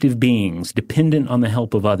receptive beings, dependent on the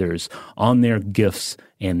help of others, on their gifts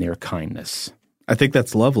and their kindness." I think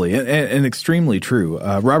that's lovely and extremely true.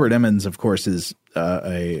 Robert Emmons, of course, is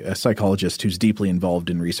a psychologist who's deeply involved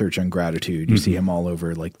in research on gratitude. You see him all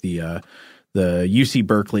over, like the UC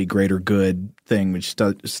Berkeley Greater Good thing, which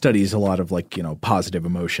studies a lot of positive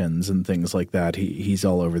emotions and things like that. He's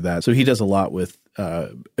all over that. So he does a lot with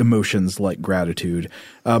emotions like gratitude.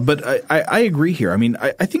 But I agree here. I mean,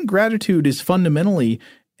 I think gratitude is fundamentally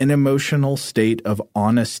an emotional state of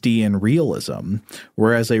honesty and realism,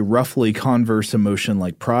 whereas a roughly converse emotion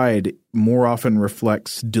like pride more often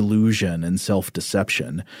reflects delusion and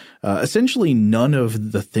self-deception. Essentially, none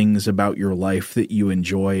of the things about your life that you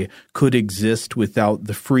enjoy could exist without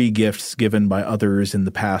the free gifts given by others in the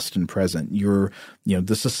past and present.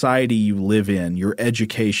 The society you live in, your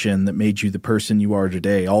education that made you the person you are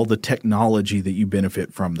today, all the technology that you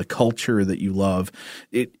benefit from, the culture that you love,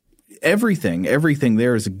 everything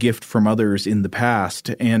there is a gift from others in the past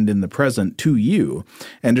and in the present to you.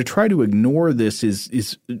 And to try to ignore this is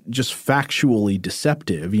just factually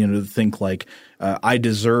deceptive, to think I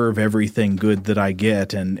deserve everything good that I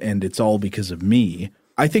get and it's all because of me.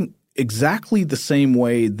 I think exactly the same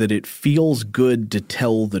way that it feels good to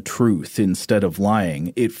tell the truth instead of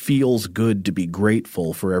lying, it feels good to be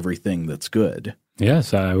grateful for everything that's good.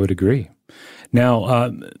 Yes, I would agree.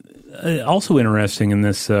 Now, also interesting in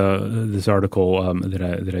this this article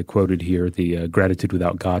that I quoted here, the Gratitude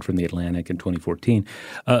Without God from The Atlantic in 2014,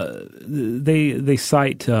 they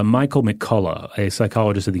cite Michael McCullough, a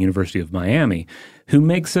psychologist at the University of Miami, who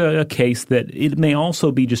makes a case that it may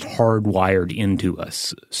also be just hardwired into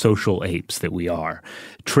us, social apes that we are.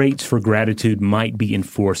 Traits for gratitude might be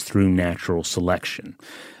enforced through natural selection.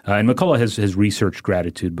 And McCullough has researched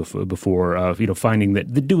gratitude before finding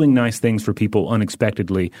that the doing nice things for people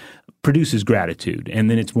unexpectedly produces gratitude, and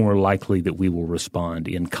then it's more likely that we will respond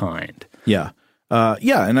in kind. Yeah.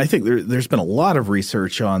 And I think there's been a lot of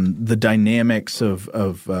research on the dynamics of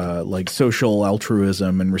like social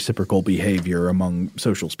altruism and reciprocal behavior among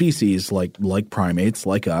social species like primates,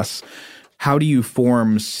 like us. How do you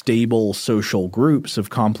form stable social groups of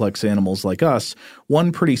complex animals like us?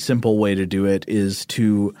 One pretty simple way to do it is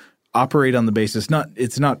to operate on the basis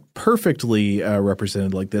it's not perfectly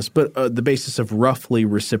represented like this, but the basis of roughly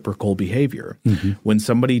reciprocal behavior. Mm-hmm. When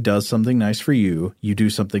somebody does something nice for you, you do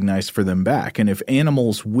something nice for them back. And if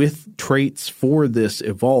animals with traits for this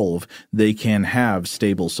evolve, they can have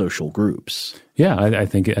stable social groups. Yeah, I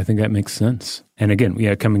think that makes sense. And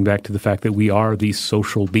again, coming back to the fact that we are these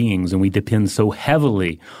social beings and we depend so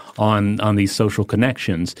heavily on these social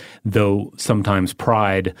connections, though sometimes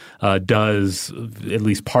pride does at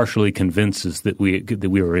least partially convince us that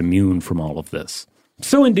we are immune from all of this.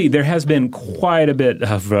 So indeed, there has been quite a bit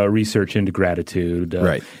of research into gratitude.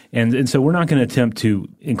 Right. And so we're not going to attempt to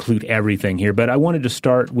include everything here, but I wanted to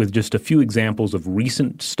start with just a few examples of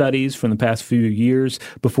recent studies from the past few years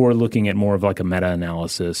before looking at more of like a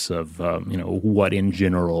meta-analysis of, what in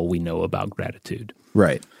general we know about gratitude.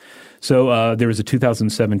 Right. So there was a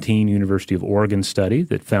 2017 University of Oregon study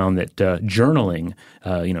that found that journaling,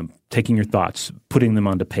 taking your thoughts, putting them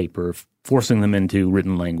onto paper, forcing them into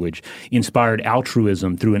written language, inspired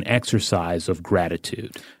altruism through an exercise of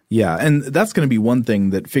gratitude. Yeah, and that's going to be one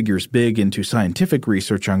thing that figures big into scientific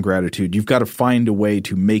research on gratitude. You've got to find a way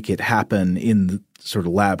to make it happen in sort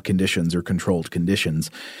of lab conditions or controlled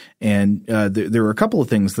conditions. And there are a couple of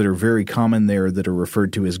things that are very common there that are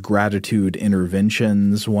referred to as gratitude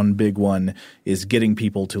interventions. One big one is getting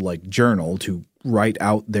people to like journal, to write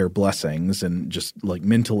out their blessings and just like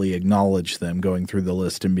mentally acknowledge them, going through the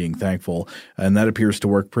list and being thankful. And that appears to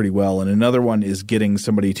work pretty well. And another one is getting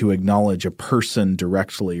somebody to acknowledge a person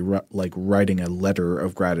directly, like writing a letter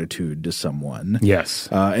of gratitude to someone. Yes.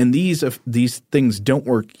 And these things don't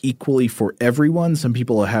work equally for everyone. Some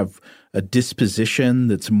people have a disposition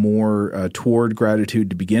that's more toward gratitude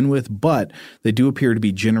to begin with, but they do appear to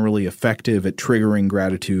be generally effective at triggering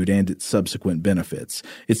gratitude and its subsequent benefits.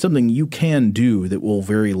 It's something you can do that will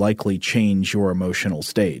very likely change your emotional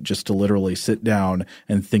state, just to literally sit down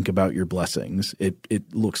and think about your blessings.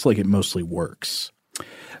 It looks like it mostly works.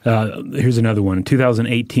 Here's another one. In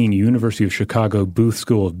 2018, University of Chicago Booth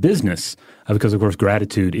School of Business, because, of course,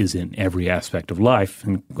 gratitude is in every aspect of life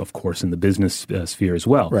and, of course, in the business sphere as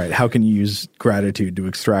well. Right. How can you use gratitude to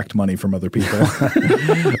extract money from other people?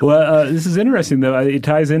 Well, this is interesting, though. It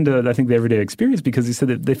ties into, I think, the everyday experience because he said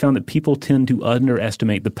that they found that people tend to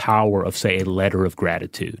underestimate the power of, say, a letter of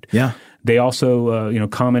gratitude. Yeah. They also,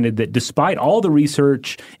 commented that despite all the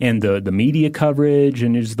research and the media coverage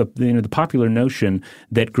and just the popular notion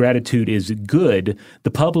that gratitude is good,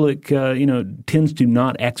 the public, tends to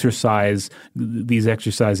not exercise these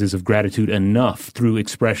exercises of gratitude enough through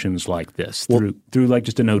expressions like this, through like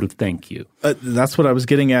just a note of thank you. That's what I was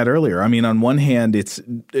getting at earlier. I mean, on one hand, it's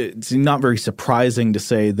not very surprising to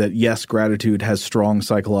say that yes, gratitude has strong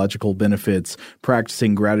psychological benefits.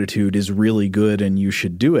 Practicing gratitude is really good, and you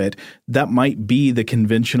should do it. That might be the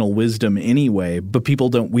conventional wisdom anyway, but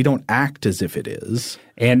we don't act as if it is.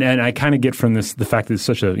 And I kind of get from this the fact that it's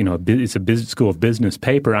such it's a business school of business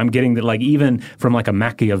paper. I'm getting that like even from like a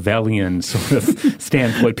Machiavellian sort of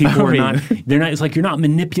standpoint, people it's like you're not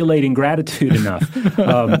manipulating gratitude enough.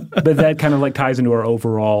 But that kind of like ties into our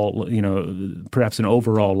overall, perhaps an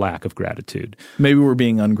overall lack of gratitude. Maybe we're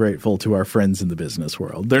being ungrateful to our friends in the business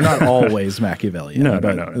world. They're not always Machiavellian. No.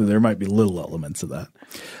 There might be little elements of that.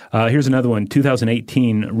 Here's another one.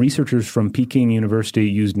 2018, researchers from Peking University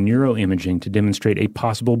used neuroimaging to demonstrate a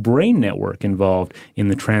possible brain network involved in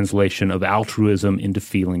the translation of altruism into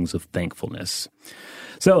feelings of thankfulness.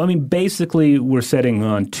 So, I mean, basically, we're setting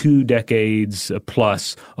on 2 decades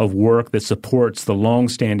plus of work that supports the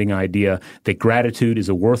long-standing idea that gratitude is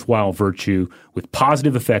a worthwhile virtue with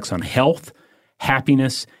positive effects on health,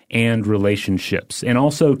 happiness, and relationships, and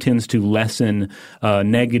also tends to lessen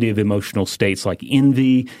negative emotional states like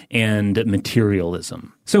envy and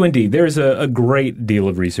materialism. So indeed, there's a great deal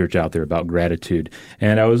of research out there about gratitude.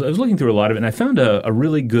 And I was looking through a lot of it, and I found a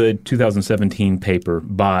really good 2017 paper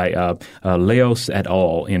by Leos et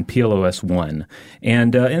al. In PLOS One.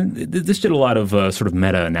 And this did a lot of sort of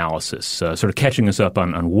meta-analysis, sort of catching us up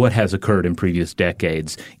on what has occurred in previous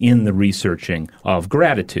decades in the researching of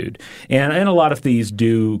gratitude. And a lot of these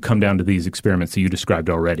do come down to these experiments that you described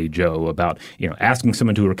already, Joe, about asking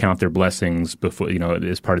someone to recount their blessings before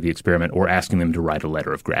as part of the experiment, or asking them to write a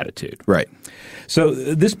letter of gratitude. Right. So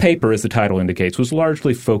this paper, as the title indicates, was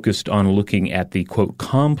largely focused on looking at the, quote,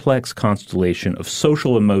 complex constellation of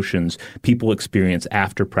social emotions people experience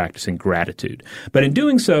after practicing gratitude. But in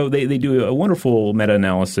doing so, they do a wonderful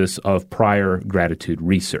meta-analysis of prior gratitude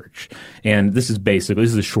research. And this is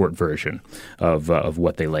a short version of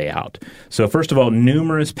what they lay out. So first of all,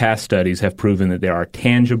 numerous past studies have proven that there are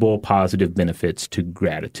tangible positive benefits to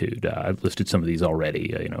gratitude. I've listed some of these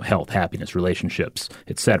already, health, happiness, relationships,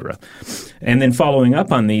 etc. And then following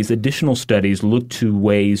up on these, additional studies look to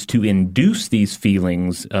ways to induce these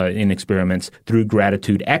feelings in experiments through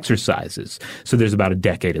gratitude exercises. So there's about a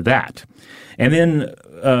decade of that. And then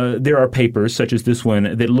there are papers such as this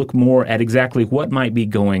one that look more at exactly what might be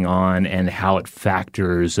going on and how it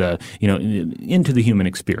factors, into the human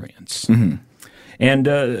experience. Mm-hmm.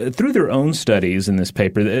 And through their own studies in this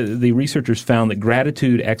paper, the researchers found that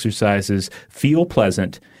gratitude exercises feel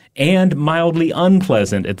pleasant and mildly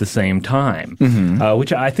unpleasant at the same time,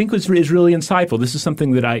 which I think is really insightful. This is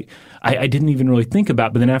something that I didn't even really think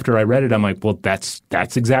about, but then after I read it, I'm like, well, that's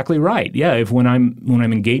exactly right. Yeah, if when I'm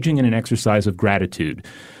engaging in an exercise of gratitude,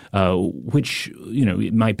 which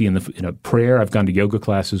it might be in a prayer. I've gone to yoga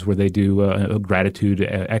classes where they do a gratitude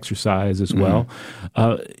exercise as well.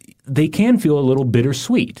 They can feel a little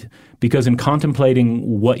bittersweet, because in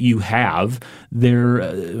contemplating what you have there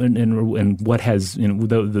and what has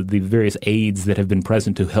the various aids that have been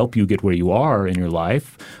present to help you get where you are in your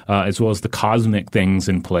life, as well as the cosmic things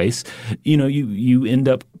in place, you end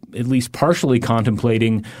up at least partially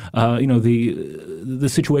contemplating the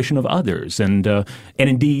situation of others, and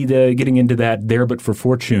indeed getting into that there but for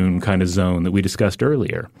fortune kind of zone that we discussed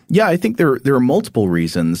earlier. Yeah, I think there are multiple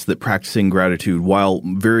reasons that practicing gratitude, while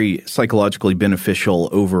very psychologically beneficial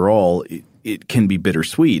overall, it can be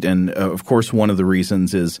bittersweet. And of course, one of the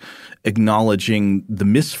reasons is acknowledging the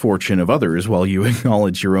misfortune of others while you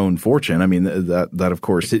acknowledge your own fortune. I mean, that of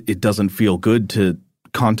course, it doesn't feel good to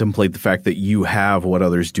contemplate the fact that you have what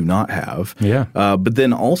others do not have. Yeah. But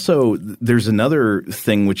then also there's another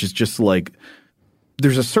thing, which is just like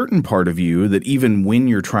there's a certain part of you that even when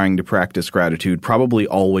you're trying to practice gratitude probably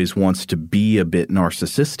always wants to be a bit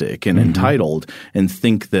narcissistic and entitled and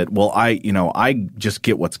think that, well, I just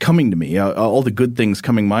get what's coming to me. All the good things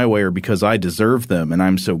coming my way are because I deserve them and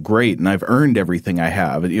I'm so great and I've earned everything I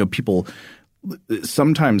have. And, people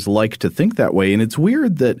sometimes like to think that way. And it's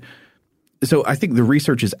weird that So I think the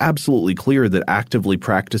research is absolutely clear that actively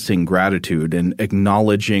practicing gratitude and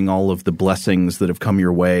acknowledging all of the blessings that have come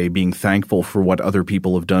your way, being thankful for what other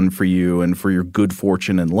people have done for you and for your good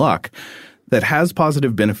fortune and luck, that has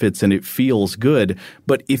positive benefits and it feels good.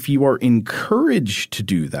 But if you are encouraged to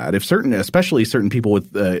do that, especially certain people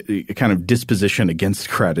with a kind of disposition against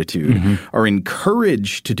gratitude are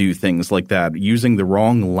encouraged to do things like that, using the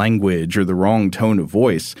wrong language or the wrong tone of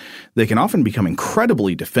voice, they can often become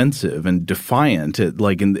incredibly defensive and defiant at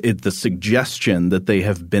the suggestion that they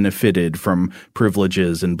have benefited from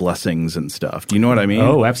privileges and blessings and stuff. Do you know what I mean?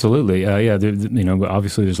 Oh, absolutely.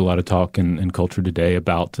 Obviously there's a lot of talk in culture today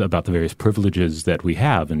about the various privileges that we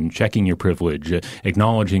have, and checking your privilege,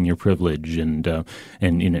 acknowledging your privilege, and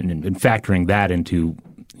factoring that into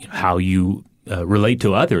how you relate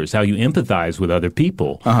to others, how you empathize with other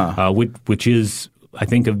people, which is, I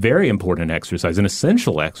think, a very important exercise, an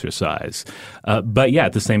essential exercise. But yeah,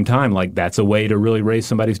 at the same time, that's a way to really raise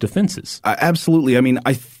somebody's defenses. Absolutely. I mean,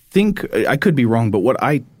 I think I could be wrong, but what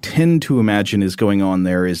I tend to imagine is going on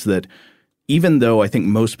there is that even though I think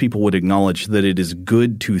most people would acknowledge that it is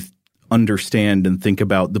good to understand and think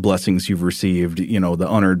about the blessings you've received, the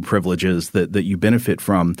unearned privileges that you benefit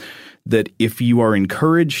from, that if you are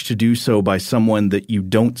encouraged to do so by someone that you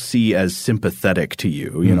don't see as sympathetic to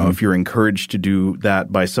you, if you're encouraged to do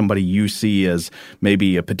that by somebody you see as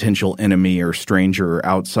maybe a potential enemy or stranger or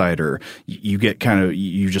outsider, you get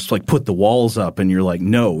you just put the walls up and you're like,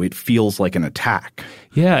 no, it feels like an attack.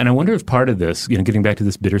 Yeah, and I wonder if part of this, getting back to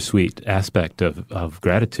this bittersweet aspect of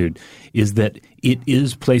gratitude, is that it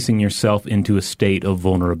is placing yourself into a state of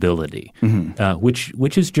vulnerability,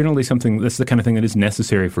 which is generally something, that's the kind of thing that is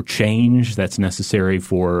necessary for change change that's necessary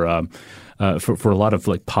for a lot of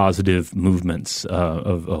like positive movements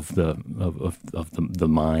of the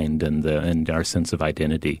mind and our sense of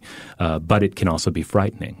identity, but it can also be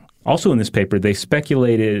frightening. Also in this paper, they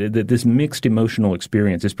speculated that this mixed emotional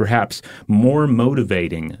experience is perhaps more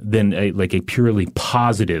motivating than a purely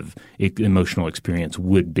positive emotional experience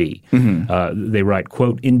would be. Mm-hmm. They write,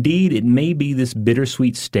 quote, "Indeed, it may be this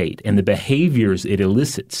bittersweet state and the behaviors it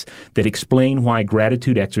elicits that explain why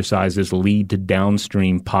gratitude exercises lead to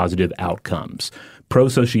downstream positive outcomes.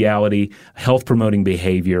 Pro-sociality, health-promoting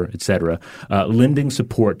behavior, etc., lending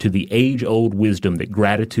support to the age-old wisdom that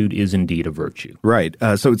gratitude is indeed a virtue." Right.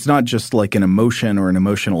 So it's not just like an emotion or an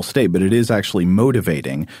emotional state, but it is actually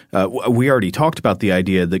motivating. We already talked about the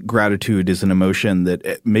idea that gratitude is an emotion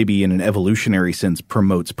that maybe in an evolutionary sense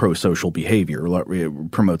promotes pro-social behavior.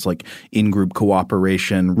 It promotes like in-group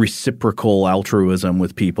cooperation, reciprocal altruism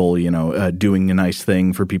with people, doing a nice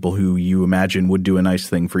thing for people who you imagine would do a nice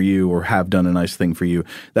thing for you or have done a nice thing for you.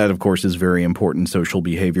 That, of course, is very important social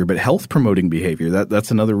behavior. But health-promoting behavior,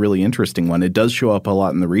 that's another really interesting one. It does show up a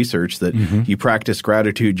lot in the research that you practice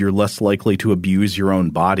gratitude, you're less likely to abuse your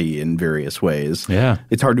own body in various ways. Yeah.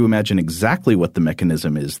 It's hard to imagine exactly what the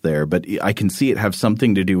mechanism is there, but I can see it have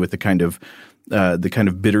something to do with the kind of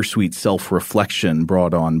bittersweet self-reflection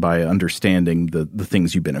brought on by understanding the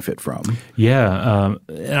things you benefit from. Yeah,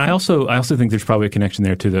 and I also think there's probably a connection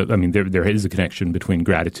there to there is a connection between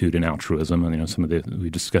gratitude and altruism, and we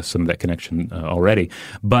discussed some of that connection already.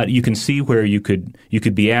 But you can see where you could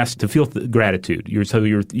be asked to feel gratitude.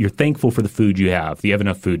 You're thankful for the food you have. You have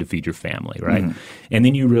enough food to feed your family, right? Mm-hmm. And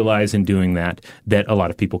then you realize in doing that a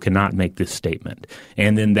lot of people cannot make this statement,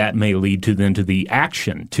 and then that may lead to the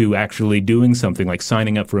action to actually doing something like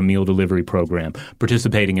signing up for a meal delivery program,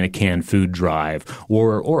 participating in a canned food drive,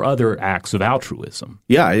 or other acts of altruism.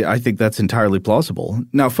 Yeah, I think that's entirely plausible.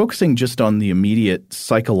 Now, focusing just on the immediate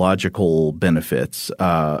psychological benefits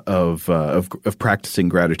of practicing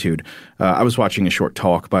gratitude, I was watching a short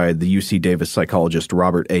talk by the UC Davis psychologist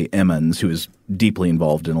Robert A. Emmons, who is deeply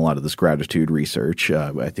involved in a lot of this gratitude research.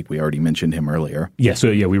 I think we already mentioned him earlier. Yeah,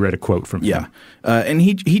 we read a quote from him. Yeah, and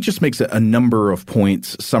he just makes a number of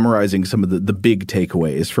points summarizing some of the big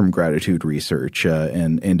takeaways from gratitude research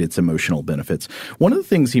and its emotional benefits. One of the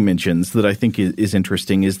things he mentions that I think is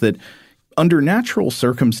interesting is that under natural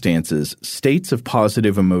circumstances, states of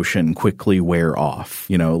positive emotion quickly wear off.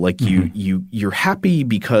 You're happy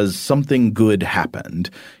because something good happened.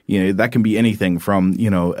 That can be anything from,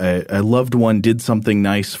 a loved one did something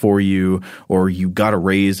nice for you, or you got a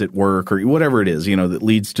raise at work, or whatever it is, that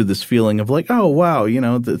leads to this feeling of like, oh, wow,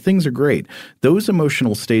 things are great. Those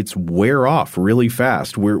emotional states wear off really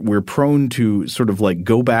fast. We're prone to sort of like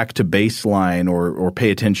go back to baseline or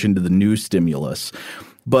pay attention to the new stimulus.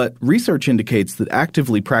 But research indicates that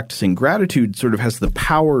actively practicing gratitude sort of has the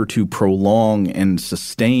power to prolong and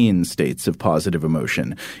sustain states of positive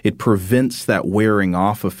emotion. It prevents that wearing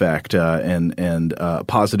off effect and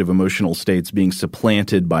positive emotional states being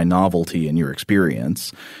supplanted by novelty in your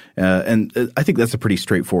experience. And I think that's a pretty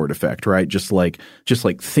straightforward effect, right? Just like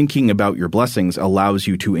thinking about your blessings allows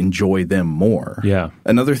you to enjoy them more. Yeah.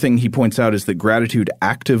 Another thing he points out is that gratitude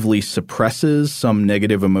actively suppresses some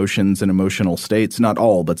negative emotions and emotional states, not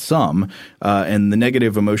all, but some. And the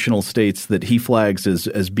negative emotional states that he flags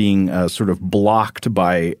as being sort of blocked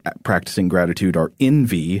by practicing gratitude are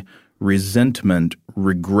envy, resentment,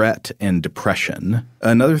 regret, and depression.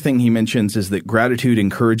 Another thing he mentions is that gratitude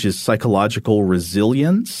encourages psychological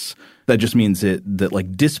resilience. That just means that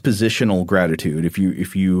like dispositional gratitude, if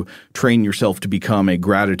you train yourself to become a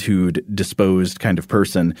gratitude-disposed kind of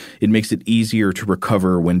person, it makes it easier to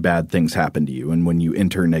recover when bad things happen to you and when you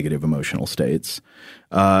enter negative emotional states.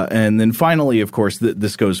 And then finally, of course,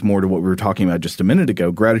 this goes more to what we were talking about just a minute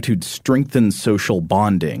ago. Gratitude strengthens social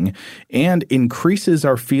bonding and increases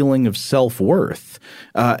our feeling of self-worth.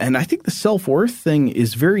 And I think the self-worth thing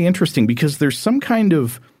is very interesting because there's some kind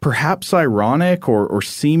of perhaps ironic or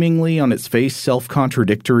seemingly on its face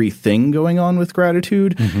self-contradictory thing going on with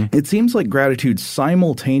gratitude. Mm-hmm. It seems like gratitude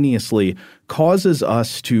simultaneously causes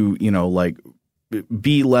us to,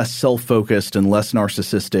 be less self-focused and less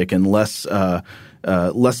narcissistic and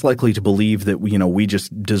less likely to believe that we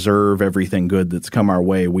just deserve everything good that's come our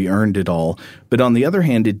way. We earned it all. But on the other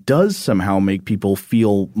hand, it does somehow make people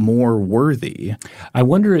feel more worthy. I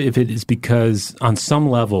wonder if it is because on some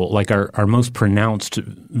level, like our most pronounced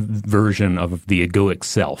version of the egoic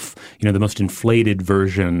self, the most inflated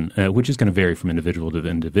version, which is going to vary from individual to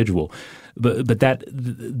individual, but that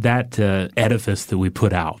edifice that we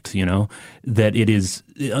put out, that it is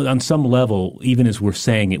on some level, even as we're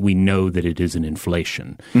saying it, we know that it is an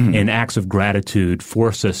inflation. Mm-hmm. And acts of gratitude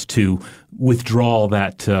force us to withdraw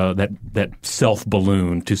that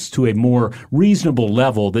self-balloon to a more reasonable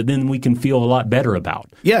level that then we can feel a lot better about.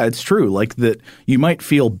 Yeah, it's true. Like that you might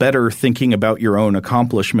feel better thinking about your own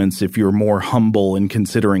accomplishments if you're more humble in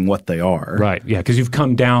considering what they are. Right, yeah, because you've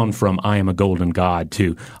come down from I am a golden god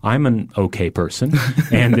to I'm an okay person.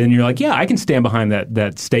 And then you're like, yeah, I can stand behind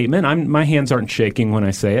that statement. My hands aren't shaking when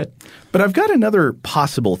I say it. But I've got another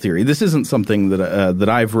possible theory. This isn't something that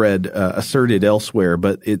I've read asserted elsewhere,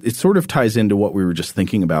 but it sort of ties into what we were just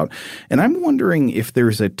thinking about. And I'm wondering if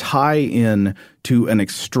there's a tie-in to an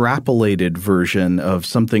extrapolated version of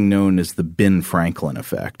something known as the Ben Franklin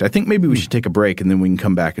effect. I think maybe we should take a break and then we can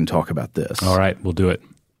come back and talk about this. All right, we'll do it.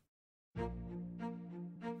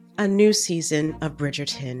 A new season of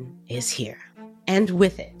Bridgerton is here. And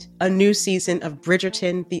with it, a new season of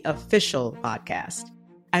Bridgerton, the official podcast.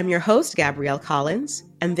 I'm your host, Gabrielle Collins,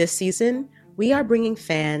 and this season, we are bringing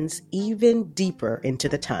fans even deeper into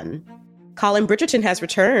the ton. Colin Bridgerton has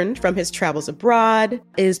returned from his travels abroad.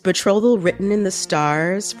 Is betrothal written in the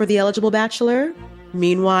stars for the eligible bachelor?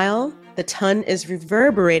 Meanwhile, the ton is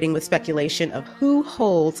reverberating with speculation of who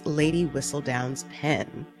holds Lady Whistledown's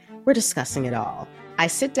pen. We're discussing it all. I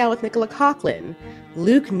sit down with Nicola Coughlan,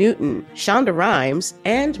 Luke Newton, Shonda Rhimes,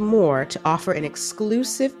 and more to offer an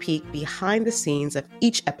exclusive peek behind the scenes of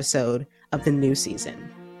each episode of the new season.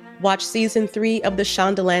 Watch season 3 of the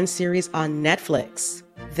Shondaland series on Netflix.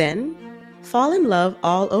 Then, fall in love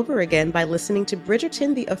all over again by listening to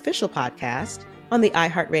Bridgerton, the official podcast, on the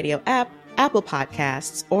iHeartRadio app, Apple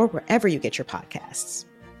Podcasts, or wherever you get your podcasts.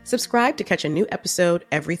 Subscribe to catch a new episode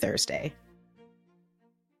every Thursday.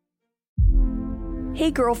 Hey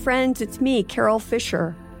girlfriends, it's me, Carol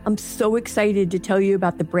Fisher. I'm so excited to tell you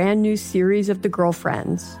about the brand new series of The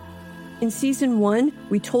Girlfriends. In season 1,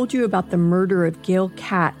 we told you about the murder of Gail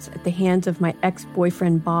Katz at the hands of my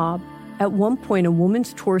ex-boyfriend Bob. At one point, a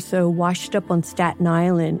woman's torso washed up on Staten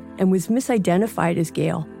Island and was misidentified as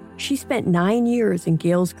Gail. She spent 9 years in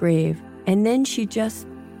Gail's grave, and then she just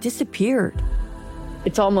disappeared.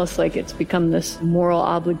 It's almost like it's become this moral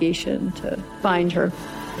obligation to find her.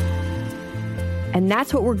 And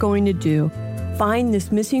that's what we're going to do. Find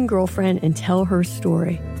this missing girlfriend and tell her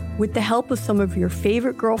story. With the help of some of your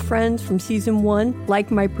favorite girlfriends from season 1,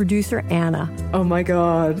 like my producer, Anna. Oh my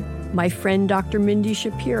God. My friend, Dr. Mindy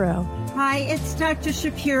Shapiro. Hi, it's Dr.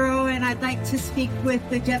 Shapiro, and I'd like to speak with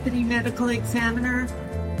the Deputy Medical Examiner.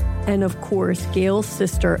 And of course, Gail's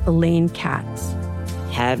sister, Elaine Katz.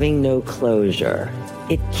 Having no closure,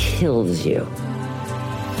 it kills you.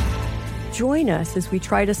 Join us as we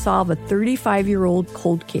try to solve a 35-year-old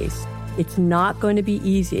cold case. It's not going to be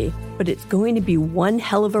easy, but it's going to be one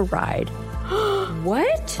hell of a ride.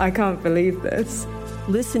 What? I can't believe this.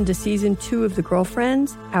 Listen to season 2 of The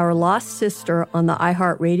Girlfriends, Our Lost Sister on the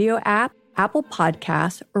iHeartRadio app, Apple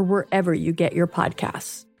Podcasts, or wherever you get your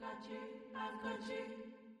podcasts.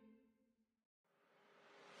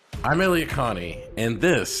 I'm Elliot Connie, and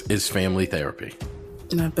this is Family Therapy.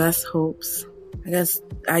 My best hopes, I guess,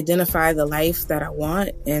 identify the life that I want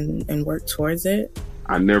and work towards it.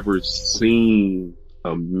 I never seen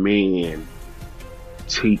a man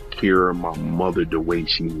take care of my mother the way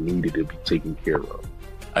she needed to be taken care of.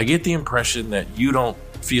 I get the impression that you don't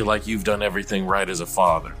feel like you've done everything right as a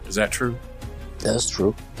father. Is that true? That's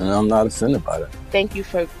true, and I'm not offended by that. Thank you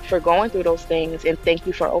for going through those things, and thank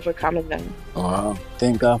you for overcoming them. Wow.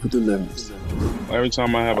 Thank God for deliverance. Every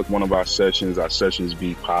time I have one of our sessions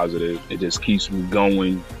be positive. It just keeps me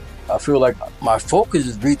going. I feel like my focus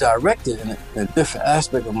is redirected in a different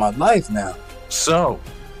aspect of my life now. So,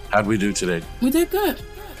 how'd we do today? We did good.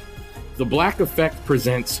 The Black Effect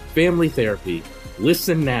presents Family Therapy.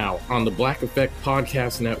 Listen now on the Black Effect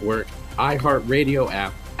Podcast Network, iHeartRadio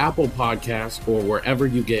app, Apple Podcasts, or wherever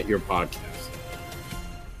you get your podcasts.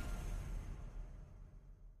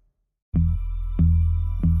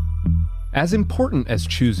 As important as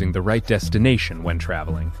choosing the right destination when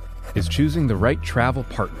traveling is choosing the right travel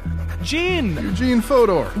partner. Eugene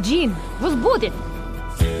Fodor. Gene, возбудит.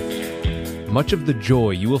 Much of the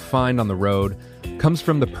joy you will find on the road comes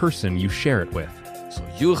from the person you share it with. So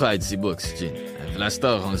you write the books, Gene, and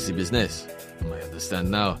Vlastar runs the business. I understand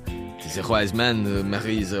now. It is a wise man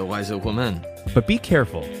marries a wiser woman. But be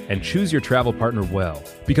careful and choose your travel partner well,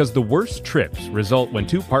 because the worst trips result when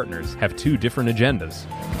two partners have two different agendas.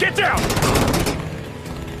 Get down!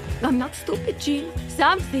 I'm not stupid, Gene.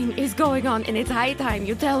 Something is going on, and it's high time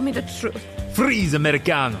you tell me the truth. Freeze,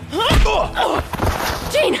 Americano!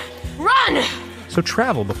 Gene, run! So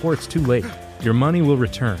travel before it's too late. Your money will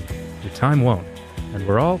return. Your time won't. and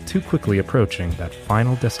we're all too quickly approaching that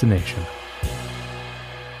final destination.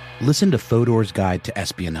 Listen to Fodor's Guide to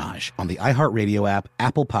Espionage on the iHeartRadio app,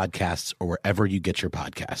 Apple Podcasts, or wherever you get your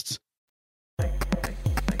podcasts.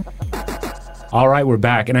 All right, we're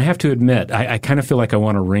back. And I have to admit, I kind of feel like I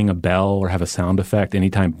want to ring a bell or have a sound effect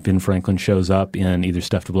anytime Ben Franklin shows up in either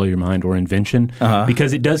Stuff to Blow Your Mind or Invention,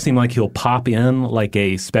 because it does seem like he'll pop in like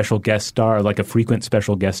a special guest star, like a frequent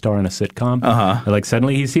special guest star in a sitcom. Like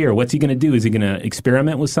suddenly he's here. What's he going to do? Is he going to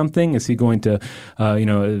experiment with something? Is he going to,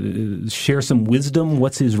 share some wisdom?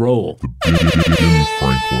 What's his role?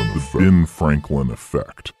 The Ben Franklin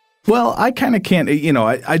effect. Well, I kind of can't,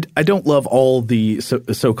 I don't love all the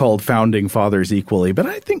so-called founding fathers equally, but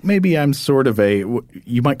I think maybe I'm sort of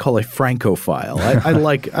you might call a Francophile.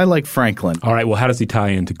 I like Franklin. All right, well, how does he tie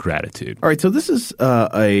into gratitude? All right, so this is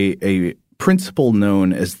a principle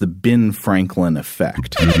known as the Ben Franklin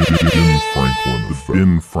effect. The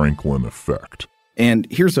Ben Franklin effect. And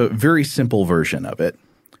here's a very simple version of it.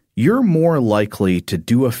 You're more likely to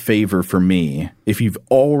do a favor for me if you've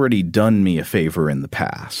already done me a favor in the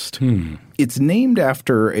past. It's named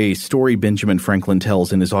after a story Benjamin Franklin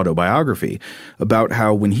tells in his autobiography about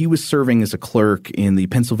how when he was serving as a clerk in the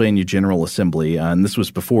Pennsylvania General Assembly, and this was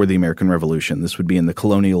before the American Revolution, this would be in the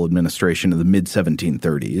colonial administration of the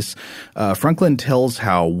mid-1730s, Franklin tells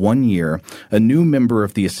how one year a new member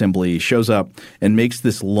of the assembly shows up and makes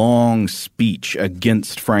this long speech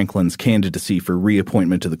against Franklin's candidacy for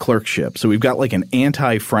reappointment to the clerkship. So we've got like an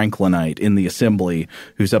anti-Franklinite in the assembly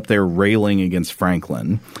who's up there railing against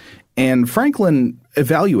Franklin. And Franklin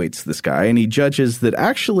evaluates this guy, and he judges that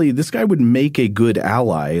actually this guy would make a good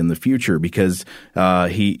ally in the future because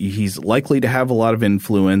he's likely to have a lot of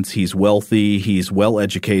influence, he's wealthy, he's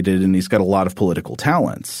well-educated, and he's got a lot of political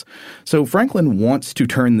talents. So Franklin wants to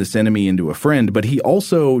turn this enemy into a friend, but he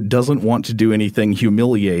also doesn't want to do anything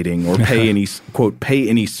humiliating or pay any, quote, pay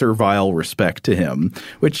any servile respect to him,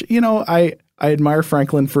 which, I admire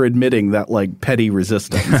Franklin for admitting that, like, petty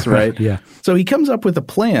resistance, right? Yeah. So he comes up with a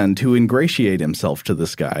plan to ingratiate himself to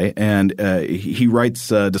this guy, and he writes,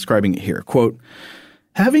 describing it here, quote,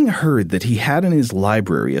 "Having heard that he had in his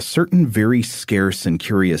library a certain very scarce and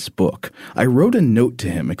curious book, I wrote a note to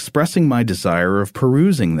him expressing my desire of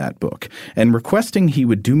perusing that book and requesting he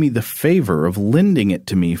would do me the favor of lending it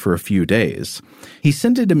to me for a few days. He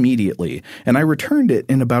sent it immediately, and I returned it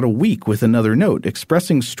in about a week with another note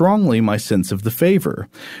expressing strongly my sense of the favor.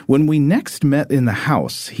 When we next met in the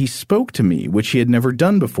house, he spoke to me, which he had never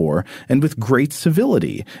done before, and with great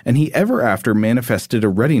civility, and he ever after manifested a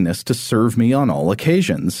readiness to serve me on all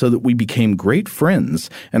occasions, so that we became great friends,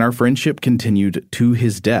 and our friendship continued to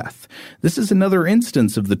his death. This is another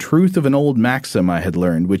instance of the truth of an old maxim I had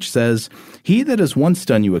learned, which says, 'He that has once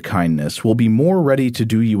done you a kindness will be more ready to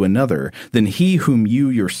do you another than he whom you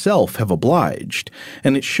yourself have obliged,'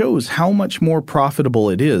 and it shows how much more profitable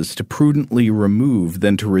it is to prudently remove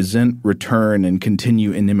than to resent, return, and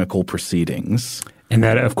continue inimical proceedings." And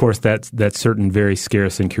that, of course, that certain very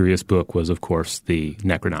scarce and curious book was, of course, the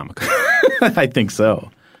Necronomicon. I think so.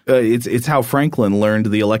 It's how Franklin learned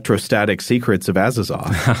the electrostatic secrets of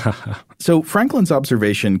Azazoth. So Franklin's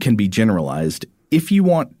observation can be generalized. If you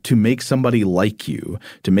want to make somebody like you,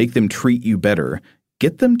 to make them treat you better,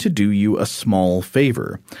 get them to do you a small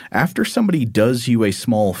favor. After somebody does you a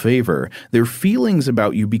small favor, their feelings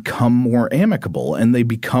about you become more amicable, and they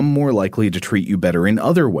become more likely to treat you better in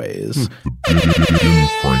other ways.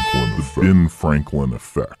 The Ben Franklin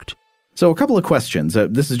effect. So a couple of questions.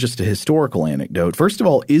 This is just a historical anecdote. First of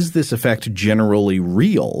all, is this effect generally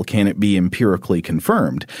real? Can it be empirically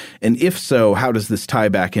confirmed? And if so, how does this tie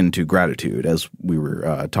back into gratitude, as we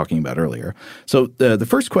were talking about earlier? So the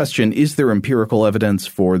first question, is there empirical evidence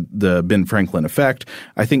for the Ben Franklin effect?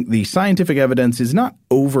 I think the scientific evidence is not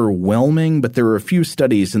overwhelming, but there are a few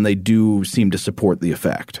studies and they do seem to support the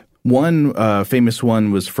effect. One famous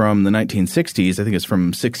one was from the 1960s. I think it's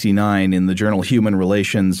from 1969 in the journal Human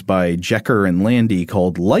Relations by Jecker and Landy,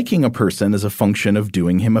 called "Liking a Person as a Function of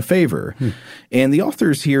Doing Him a Favor." And the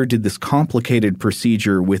authors here did this complicated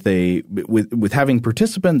procedure with having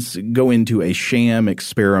participants go into a sham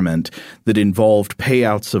experiment that involved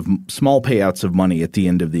small payouts of money at the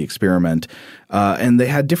end of the experiment. And they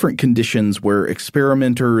had different conditions where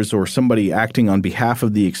experimenters or somebody acting on behalf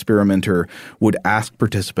of the experimenter would ask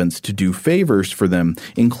participants participants to do favors for them,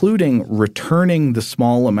 including returning the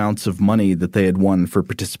small amounts of money that they had won for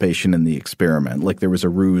participation in the experiment. Like there was a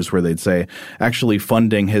ruse where they'd say, actually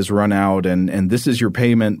funding has run out and this is your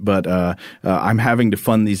payment, but I'm having to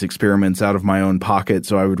fund these experiments out of my own pocket,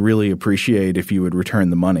 so I would really appreciate if you would return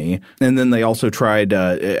the money. And then they also tried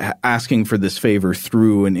asking for this favor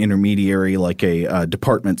through an intermediary like a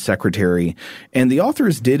department secretary. And the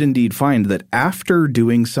authors did indeed find that after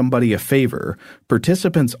doing somebody a favor,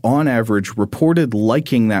 participants on average reported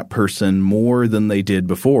liking that person more than they did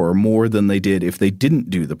before, more than they did if they didn't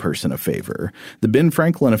do the person a favor. The Ben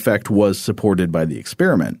Franklin effect was supported by the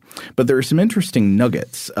experiment. But there are some interesting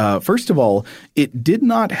nuggets. First of all, it did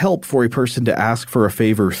not help for a person to ask for a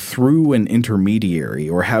favor through an intermediary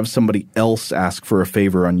or have somebody else ask for a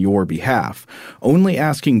favor on your behalf. Only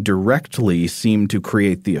asking directly seemed to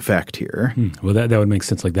create the effect here. Well, that would make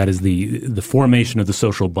sense. Like that is the formation of the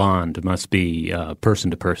social bond must be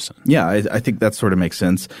person to person. Yeah, I think that sort of makes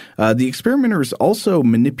sense. The experimenters also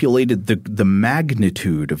manipulated the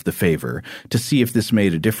magnitude of the favor to see if this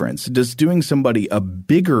made a difference. Does doing somebody a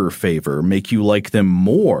bigger favor make you like them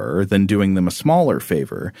more than doing them a smaller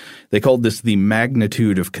favor? They called this the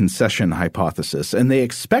magnitude of concession hypothesis, and they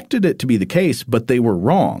expected it to be the case, but they were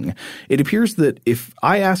wrong. It appears that if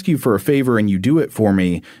I ask you for a favor and you do it for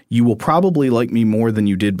me, you will probably like me more than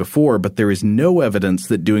you did before, but there is no evidence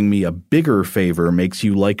that doing me a bigger favor makes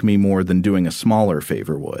you like me more than doing a smaller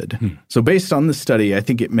favor would. So based on this study, I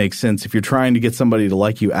think it makes sense if you're trying to get somebody to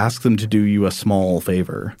like you, ask them to do you a small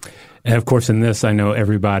favor. And of course, in this, I know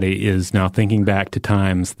everybody is now thinking back to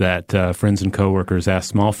times that friends and coworkers asked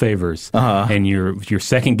small favors, and you're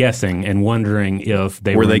second guessing and wondering if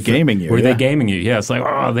they were they gaming you. Were they gaming you? Yeah, it's like,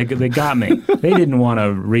 oh, they got me. They didn't want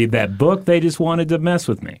to read that book; they just wanted to mess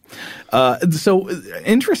with me. So,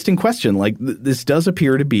 interesting question. Like this does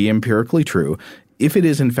appear to be empirically true. If it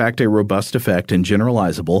is in fact a robust effect and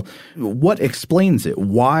generalizable, what explains it?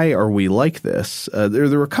 Why are we like this? There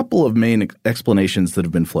are a couple of main explanations that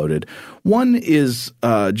have been floated. One is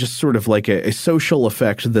just sort of like a social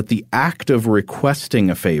effect that the act of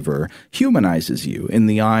requesting a favor humanizes you in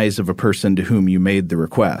the eyes of a person to whom you made the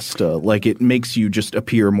request. Like it makes you just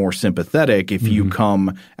appear more sympathetic if you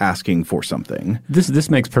come asking for something.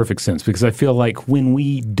 This makes perfect sense because I feel like when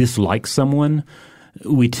we dislike someone,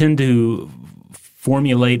 we tend to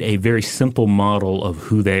formulate a very simple model of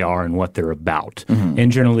who they are and what they're about.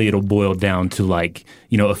 And generally it'll boil down to like,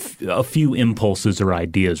 a few impulses or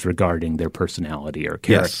ideas regarding their personality or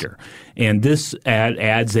character. Yes. And this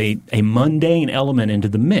adds a mundane element into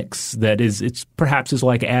the mix that it's perhaps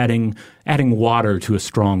like adding water to a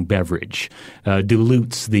strong beverage,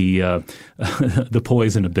 dilutes the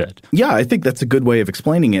poison a bit. Yeah, I think that's a good way of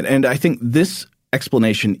explaining it. And I think this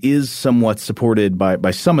explanation is somewhat supported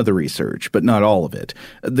by some of the research, but not all of it.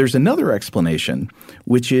 There's another explanation,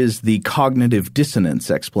 which is the cognitive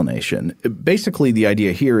dissonance explanation. Basically, the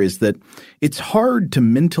idea here is that it's hard to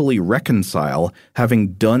mentally reconcile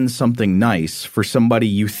having done something nice for somebody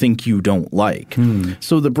you think you don't like.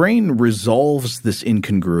 So the brain resolves this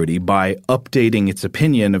incongruity by updating its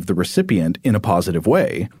opinion of the recipient in a positive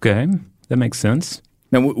way. Okay, that makes sense.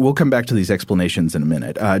 Now, we'll come back to these explanations in a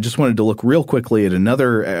minute. I just wanted to look real quickly at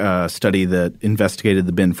another study that investigated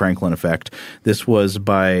the Ben Franklin effect. This was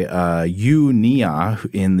by Yu Nia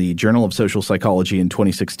in the Journal of Social Psychology in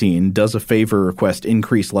 2016. Does a favor request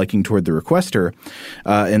increase liking toward the requester?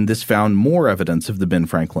 And this found more evidence of the Ben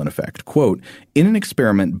Franklin effect. Quote, in an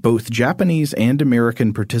experiment, both Japanese and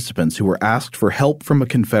American participants who were asked for help from a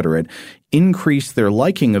Confederate increased their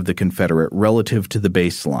liking of the Confederate relative to the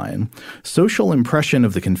baseline. Social impression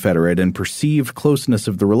of the Confederate and perceived closeness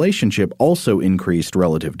of the relationship also increased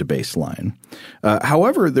relative to baseline.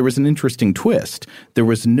 However, there was an interesting twist. There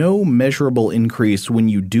was no measurable increase when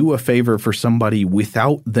you do a favor for somebody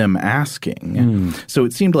without them asking. So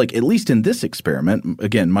it seemed like, at least in this experiment,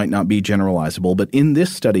 again, might not be generalizable, but in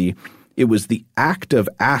this study, it was the act of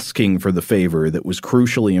asking for the favor that was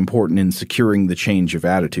crucially important in securing the change of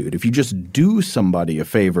attitude. If you just do somebody a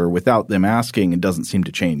favor without them asking, it doesn't seem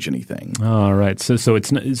to change anything. All right. So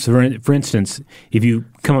it's for instance, if you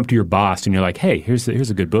come up to your boss and you're like, hey, here's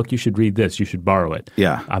a good book. You should read this. You should borrow it.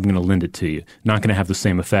 Yeah. I'm going to lend it to you. Not going to have the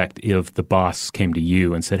same effect if the boss came to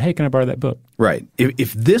you and said, hey, can I borrow that book? Right.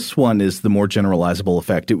 If this one is the more generalizable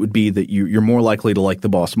effect, it would be that you're more likely to like the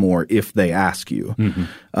boss more if they ask you.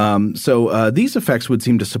 So these effects would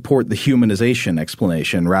seem to support the humanization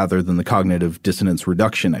explanation rather than the cognitive dissonance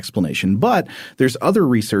reduction explanation. But there's other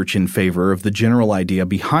research in favor of the general idea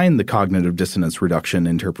behind the cognitive dissonance reduction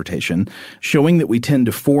interpretation, showing that we tend to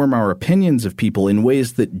to form our opinions of people in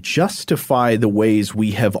ways that justify the ways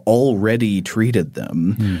we have already treated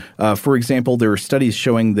them. For example, there are studies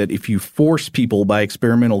showing that if you force people by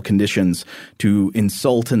experimental conditions to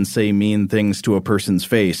insult and say mean things to a person's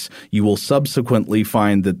face, you will subsequently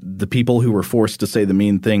find that the people who were forced to say the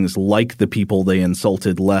mean things like the people they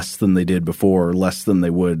insulted less than they did before, less than they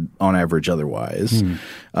would on average otherwise.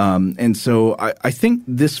 And so I think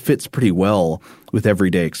this fits pretty well with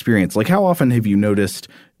everyday experience. Like, how often have you noticed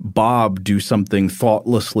Bob do something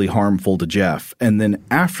thoughtlessly harmful to Jeff, and then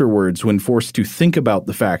afterwards, when forced to think about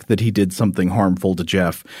the fact that he did something harmful to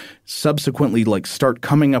Jeff, subsequently start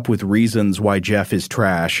coming up with reasons why Jeff is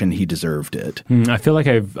trash and he deserved it? I feel like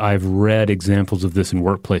I've read examples of this in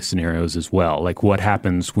workplace scenarios as well. Like, what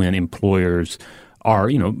happens when employers are,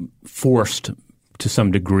 forced to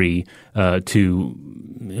some degree to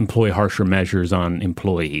employ harsher measures on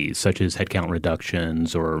employees, such as headcount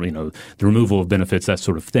reductions or, the removal of benefits, that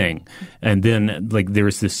sort of thing. And then,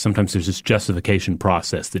 sometimes there's this justification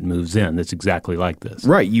process that moves in that's exactly like this.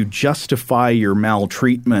 Right. You justify your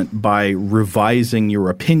maltreatment by revising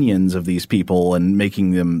your opinions of these people and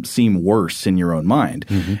making them seem worse in your own mind.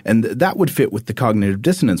 And that would fit with the cognitive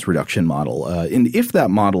dissonance reduction model. And if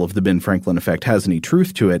that model of the Ben Franklin effect has any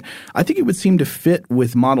truth to it, I think it would seem to fit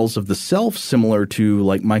with models of the self similar to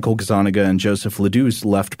like Michael Gazzaniga and Joseph Ledoux's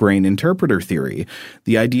left brain interpreter theory.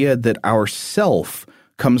 The idea that our self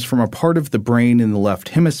comes from a part of the brain in the left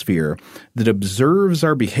hemisphere that observes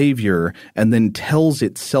our behavior and then tells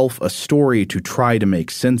itself a story to try to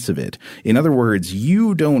make sense of it. In other words,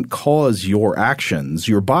 you don't cause your actions.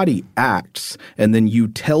 Your body acts, and then you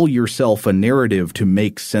tell yourself a narrative to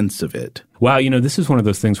make sense of it. Wow, this is one of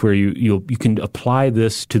those things where you can apply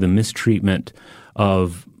this to the mistreatment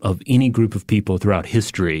of any group of people throughout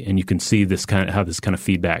history, and you can see how this kind of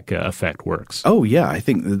feedback effect works. Oh, yeah. I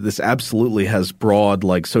think this absolutely has broad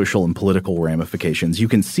social and political ramifications. You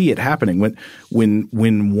can see it happening. When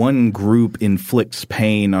one group inflicts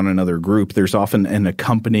pain on another group, there's often an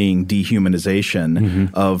accompanying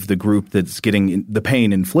dehumanization of the group that's getting the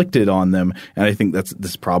pain inflicted on them. And I think this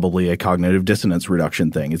is probably a cognitive dissonance reduction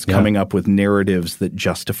thing. It's coming up with narratives that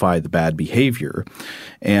justify the bad behavior.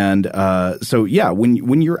 And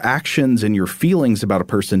when your actions and your feelings about a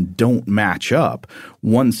person don't match up,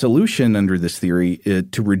 one solution under this theory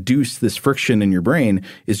to reduce this friction in your brain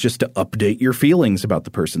is just to update your feelings about the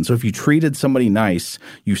person. So if you treated somebody nice,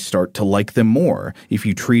 you start to like them more. If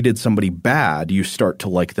you treated somebody bad, you start to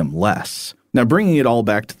like them less. Now, bringing it all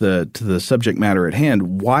back to the subject matter at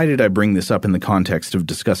hand, why did I bring this up in the context of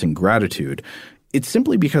discussing gratitude? It's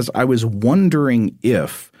simply because I was wondering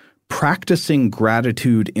if practicing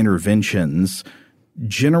gratitude interventions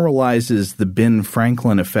generalizes the Ben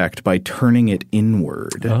Franklin effect by turning it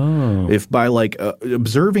inward. If by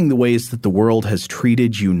observing the ways that the world has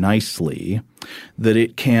treated you nicely, that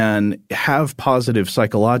it can have positive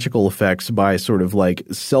psychological effects by sort of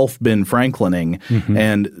self-Ben Franklining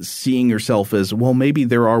and seeing yourself as, well, maybe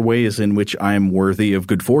there are ways in which I'm worthy of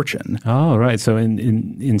good fortune. Oh, right. So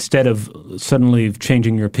instead of suddenly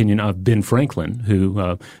changing your opinion of Ben Franklin,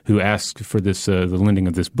 who asked for this the lending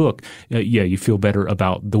of this book, you feel better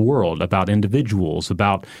about the world, about individuals,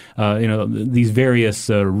 about these various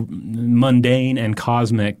mundane and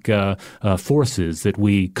cosmic forces that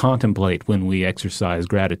we contemplate when we exercise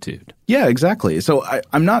gratitude. Yeah, exactly. So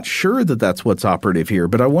I'm not sure that that's what's operative here,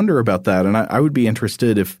 but I wonder about that. And I would be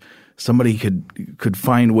interested if somebody could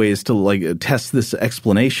find ways to test this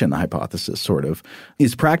explanation hypothesis, sort of.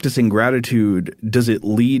 Is practicing gratitude, does it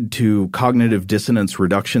lead to cognitive dissonance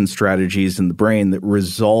reduction strategies in the brain that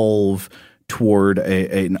resolve toward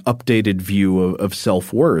an updated view of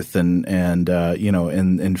self-worth and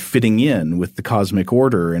fitting in with the cosmic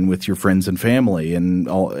order and with your friends and family and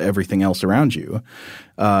everything else around you.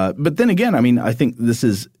 But then again, I think this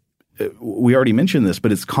is – we already mentioned this,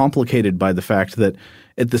 but it's complicated by the fact that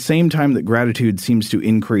at the same time that gratitude seems to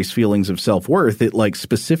increase feelings of self-worth, it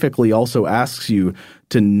specifically also asks you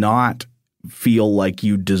to not feel like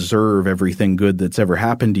you deserve everything good that's ever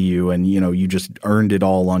happened to you and, you just earned it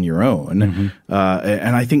all on your own.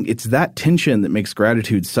 And I think it's that tension that makes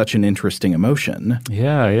gratitude such an interesting emotion.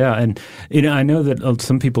 Yeah. And, I know that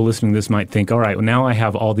some people listening to this might think, all right, well, now I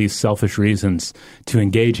have all these selfish reasons to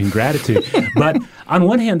engage in gratitude. But on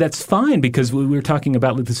one hand, that's fine because we were talking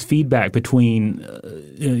about this feedback between,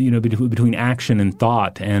 between action and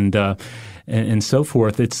thought. And and so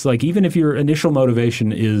forth. It's like even if your initial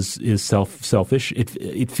motivation is selfish,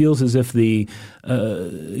 it feels as if the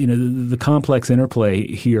complex interplay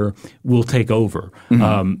here will take over.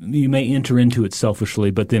 Mm-hmm. You may enter into it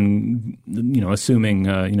selfishly, but then assuming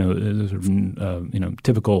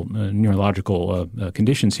typical neurological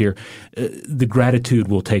conditions here, the gratitude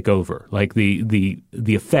will take over. Like the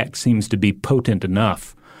effect seems to be potent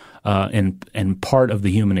enough. And part of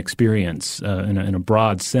the human experience in a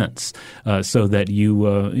broad sense, so that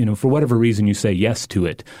you for whatever reason you say yes to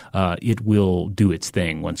it, it will do its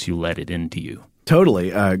thing once you let it into you.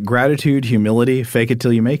 Totally. Gratitude, humility, fake it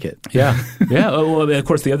till you make it. Yeah. Yeah. Well, of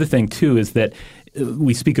course, the other thing, too, is that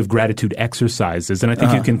we speak of gratitude exercises, and I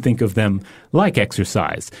think you can think of them like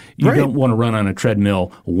exercise. You don't want to run on a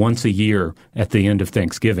treadmill once a year at the end of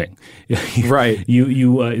Thanksgiving. Right.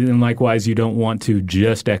 And likewise, you don't want to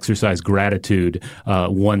just exercise gratitude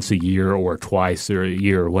once a year or twice or a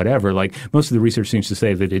year or whatever. Like most of the research seems to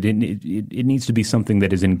say that it needs to be something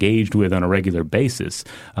that is engaged with on a regular basis,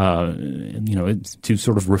 to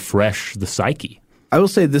sort of refresh the psyche. I will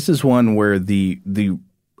say this is one where the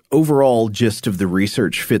overall gist of the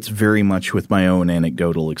research fits very much with my own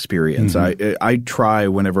anecdotal experience. Mm-hmm. I try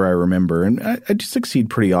whenever I remember, and I succeed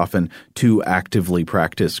pretty often, to actively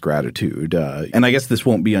practice gratitude. And I guess this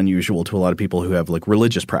won't be unusual to a lot of people who have like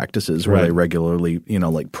religious practices where they regularly,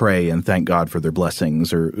 like pray and thank God for their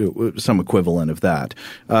blessings or some equivalent of that.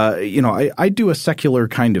 I do a secular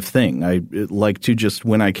kind of thing. I like to just,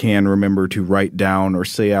 when I can, remember to write down or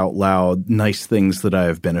say out loud nice things that I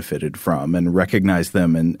have benefited from and recognize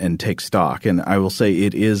them and take stock. And I will say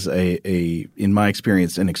it is in my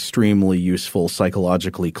experience, an extremely useful,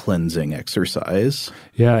 psychologically cleansing exercise.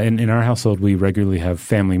 Yeah, and in our household, we regularly have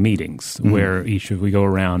family meetings where we go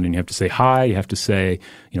around and you have to say hi, you have to say,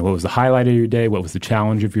 what was the highlight of your day, what was the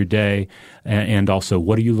challenge of your day, and also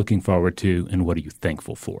what are you looking forward to and what are you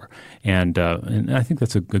thankful for? And I think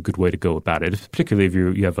that's a good way to go about it, particularly if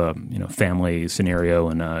you have a family scenario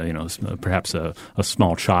and perhaps a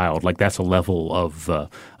small child. Like that's a level of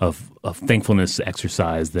thankfulness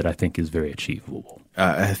exercise that I think is very achievable.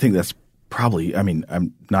 I think that's probably,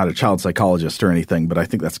 I'm not a child psychologist or anything, but I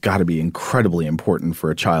think that's got to be incredibly important for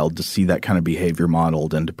a child to see that kind of behavior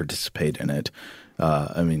modeled and to participate in it.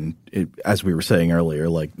 As we were saying earlier,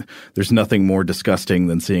 like there's nothing more disgusting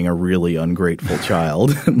than seeing a really ungrateful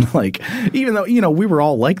child. Like, even though, we were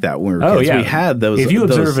all like that when we were kids. Yeah. We had those. If you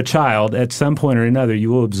observe a child at some point or another,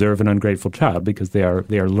 you will observe an ungrateful child because they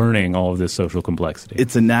are learning all of this social complexity.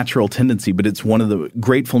 It's a natural tendency, but it's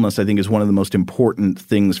gratefulness, I think, is one of the most important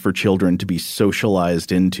things for children to be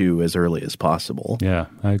socialized into as early as possible. Yeah,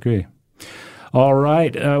 I agree. All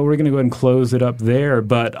right, we're going to go ahead and close it up there.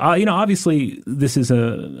 But, obviously this is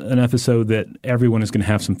an episode that everyone is going to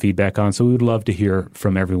have some feedback on. So we would love to hear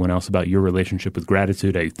from everyone else about your relationship with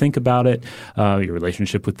gratitude, how you think about it, your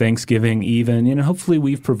relationship with Thanksgiving even. Hopefully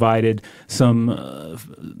we've provided some,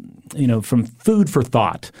 from food for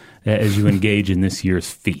thought as you engage in this year's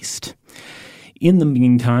feast. In the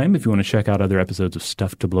meantime, if you want to check out other episodes of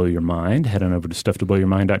Stuff to Blow Your Mind, head on over to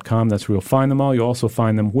stufftoblowyourmind.com. That's where you'll find them all. You'll also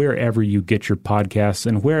find them wherever you get your podcasts,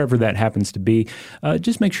 and wherever that happens to be.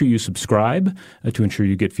 Just make sure you subscribe to ensure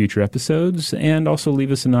you get future episodes, and also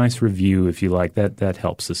leave us a nice review if you like. That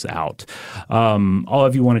helps us out. All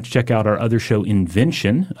of you want to check out our other show,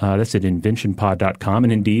 Invention. That's at inventionpod.com.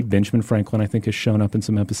 And indeed, Benjamin Franklin, I think, has shown up in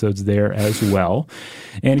some episodes there as well.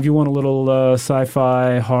 And if you want a little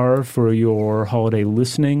sci-fi horror for your holiday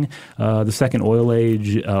listening, The Second Oil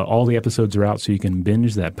Age, all the episodes are out, so you can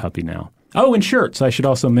binge that puppy now. Oh, and shirts. I should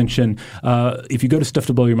also mention, if you go to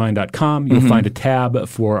stufftoblowyourmind.com, you'll find a tab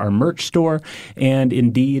for our merch store. And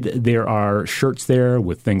indeed, there are shirts there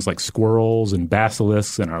with things like squirrels and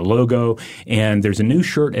basilisks and our logo. And there's a new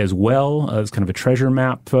shirt as well. It's kind of a treasure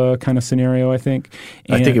map kind of scenario, I think.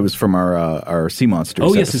 And I think it was from our Sea Monsters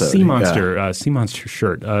episode. Yes, a Sea Monster, Sea Monster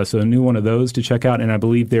shirt. So a new one of those to check out. And I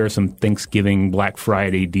believe there are some Thanksgiving, Black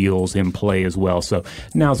Friday deals in play as well. So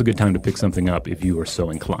now's a good time to pick something up if you are so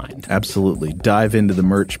inclined. Absolutely. Dive into the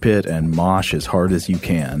merch pit and mosh as hard as you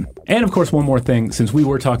can. And of course, one more thing, since we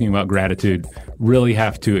were talking about gratitude, really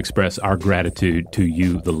have to express our gratitude to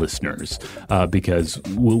you, the listeners, because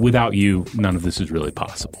without you, none of this is really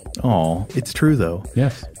possible. Oh, it's true though.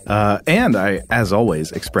 Yes. And I, as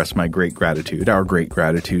always, express our great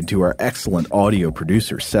gratitude to our excellent audio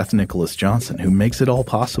producer, Seth Nicholas Johnson, who makes it all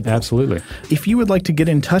possible. Absolutely. If you would like to get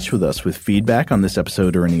in touch with us with feedback on this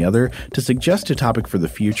episode or any other, to suggest a topic for the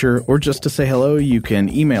future, or just to say hello, you can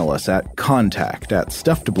email us at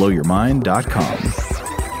contact@stufftoblowyourmind.com.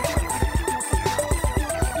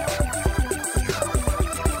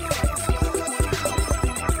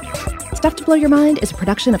 Stuff to Blow Blow Your Mind is a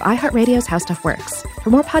production of iHeartRadio's How Stuff Works. For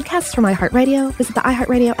more podcasts from iHeartRadio, visit the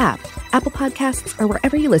iHeartRadio app, Apple Podcasts, or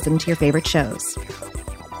wherever you listen to your favorite shows.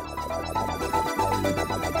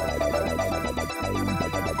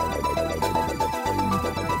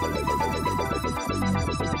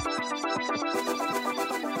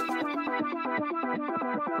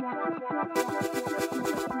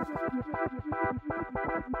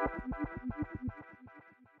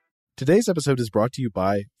 Today's episode is brought to you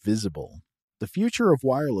by Visible. The future of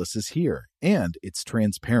wireless is here, and it's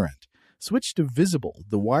transparent. Switch to Visible,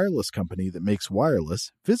 the wireless company that makes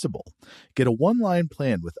wireless visible. Get a one-line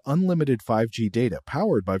plan with unlimited 5G data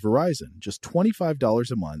powered by Verizon, just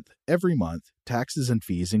 $25 a month, every month, taxes and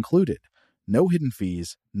fees included. No hidden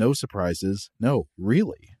fees, no surprises, no,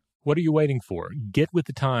 really. What are you waiting for? Get with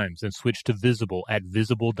the times and switch to Visible at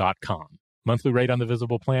Visible.com. Monthly rate on the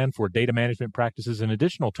Visible plan. For data management practices and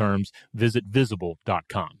additional terms, visit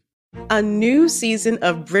Visible.com. A new season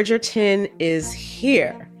of Bridgerton is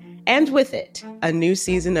here. And with it, a new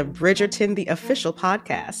season of Bridgerton, the official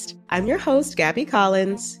podcast. I'm your host, Gabby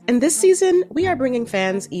Collins, and this season, we are bringing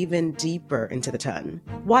fans even deeper into the ton.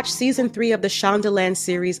 Watch season 3 of the Shondaland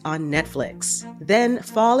series on Netflix. Then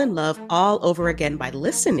fall in love all over again by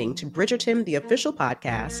listening to Bridgerton, the official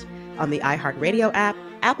podcast, on the iHeartRadio app,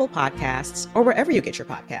 Apple Podcasts, or wherever you get your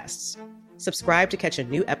podcasts. Subscribe to catch a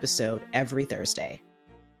new episode every Thursday.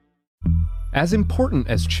 As important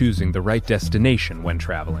as choosing the right destination when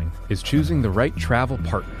traveling is choosing the right travel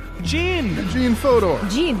partner. Gene Fodor.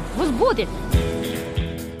 Gene was booted.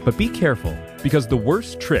 But be careful, because the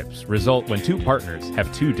worst trips result when two partners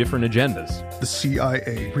have two different agendas. The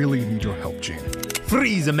CIA really need your help, Gene.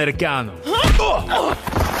 Freeze, Americano.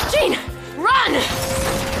 Gene, run!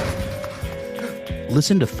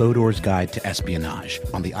 Listen to Fodor's Guide to Espionage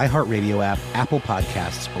on the iHeartRadio app, Apple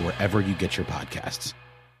Podcasts, or wherever you get your podcasts.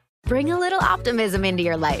 Bring a little optimism into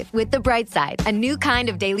your life with The Bright Side, a new kind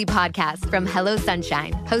of daily podcast from Hello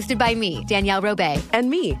Sunshine, hosted by me, Danielle Robay.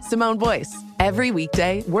 And me, Simone Boyce. Every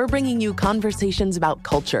weekday, we're bringing you conversations about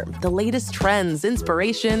culture, the latest trends,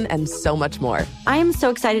 inspiration, and so much more. I am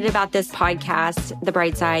so excited about this podcast, The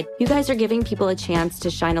Bright Side. You guys are giving people a chance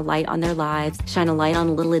to shine a light on their lives, shine a light on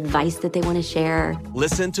a little advice that they want to share.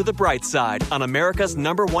 Listen to The Bright Side on America's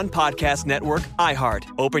 #1 podcast network, iHeart.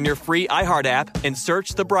 Open your free iHeart app and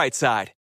search The Bright Side.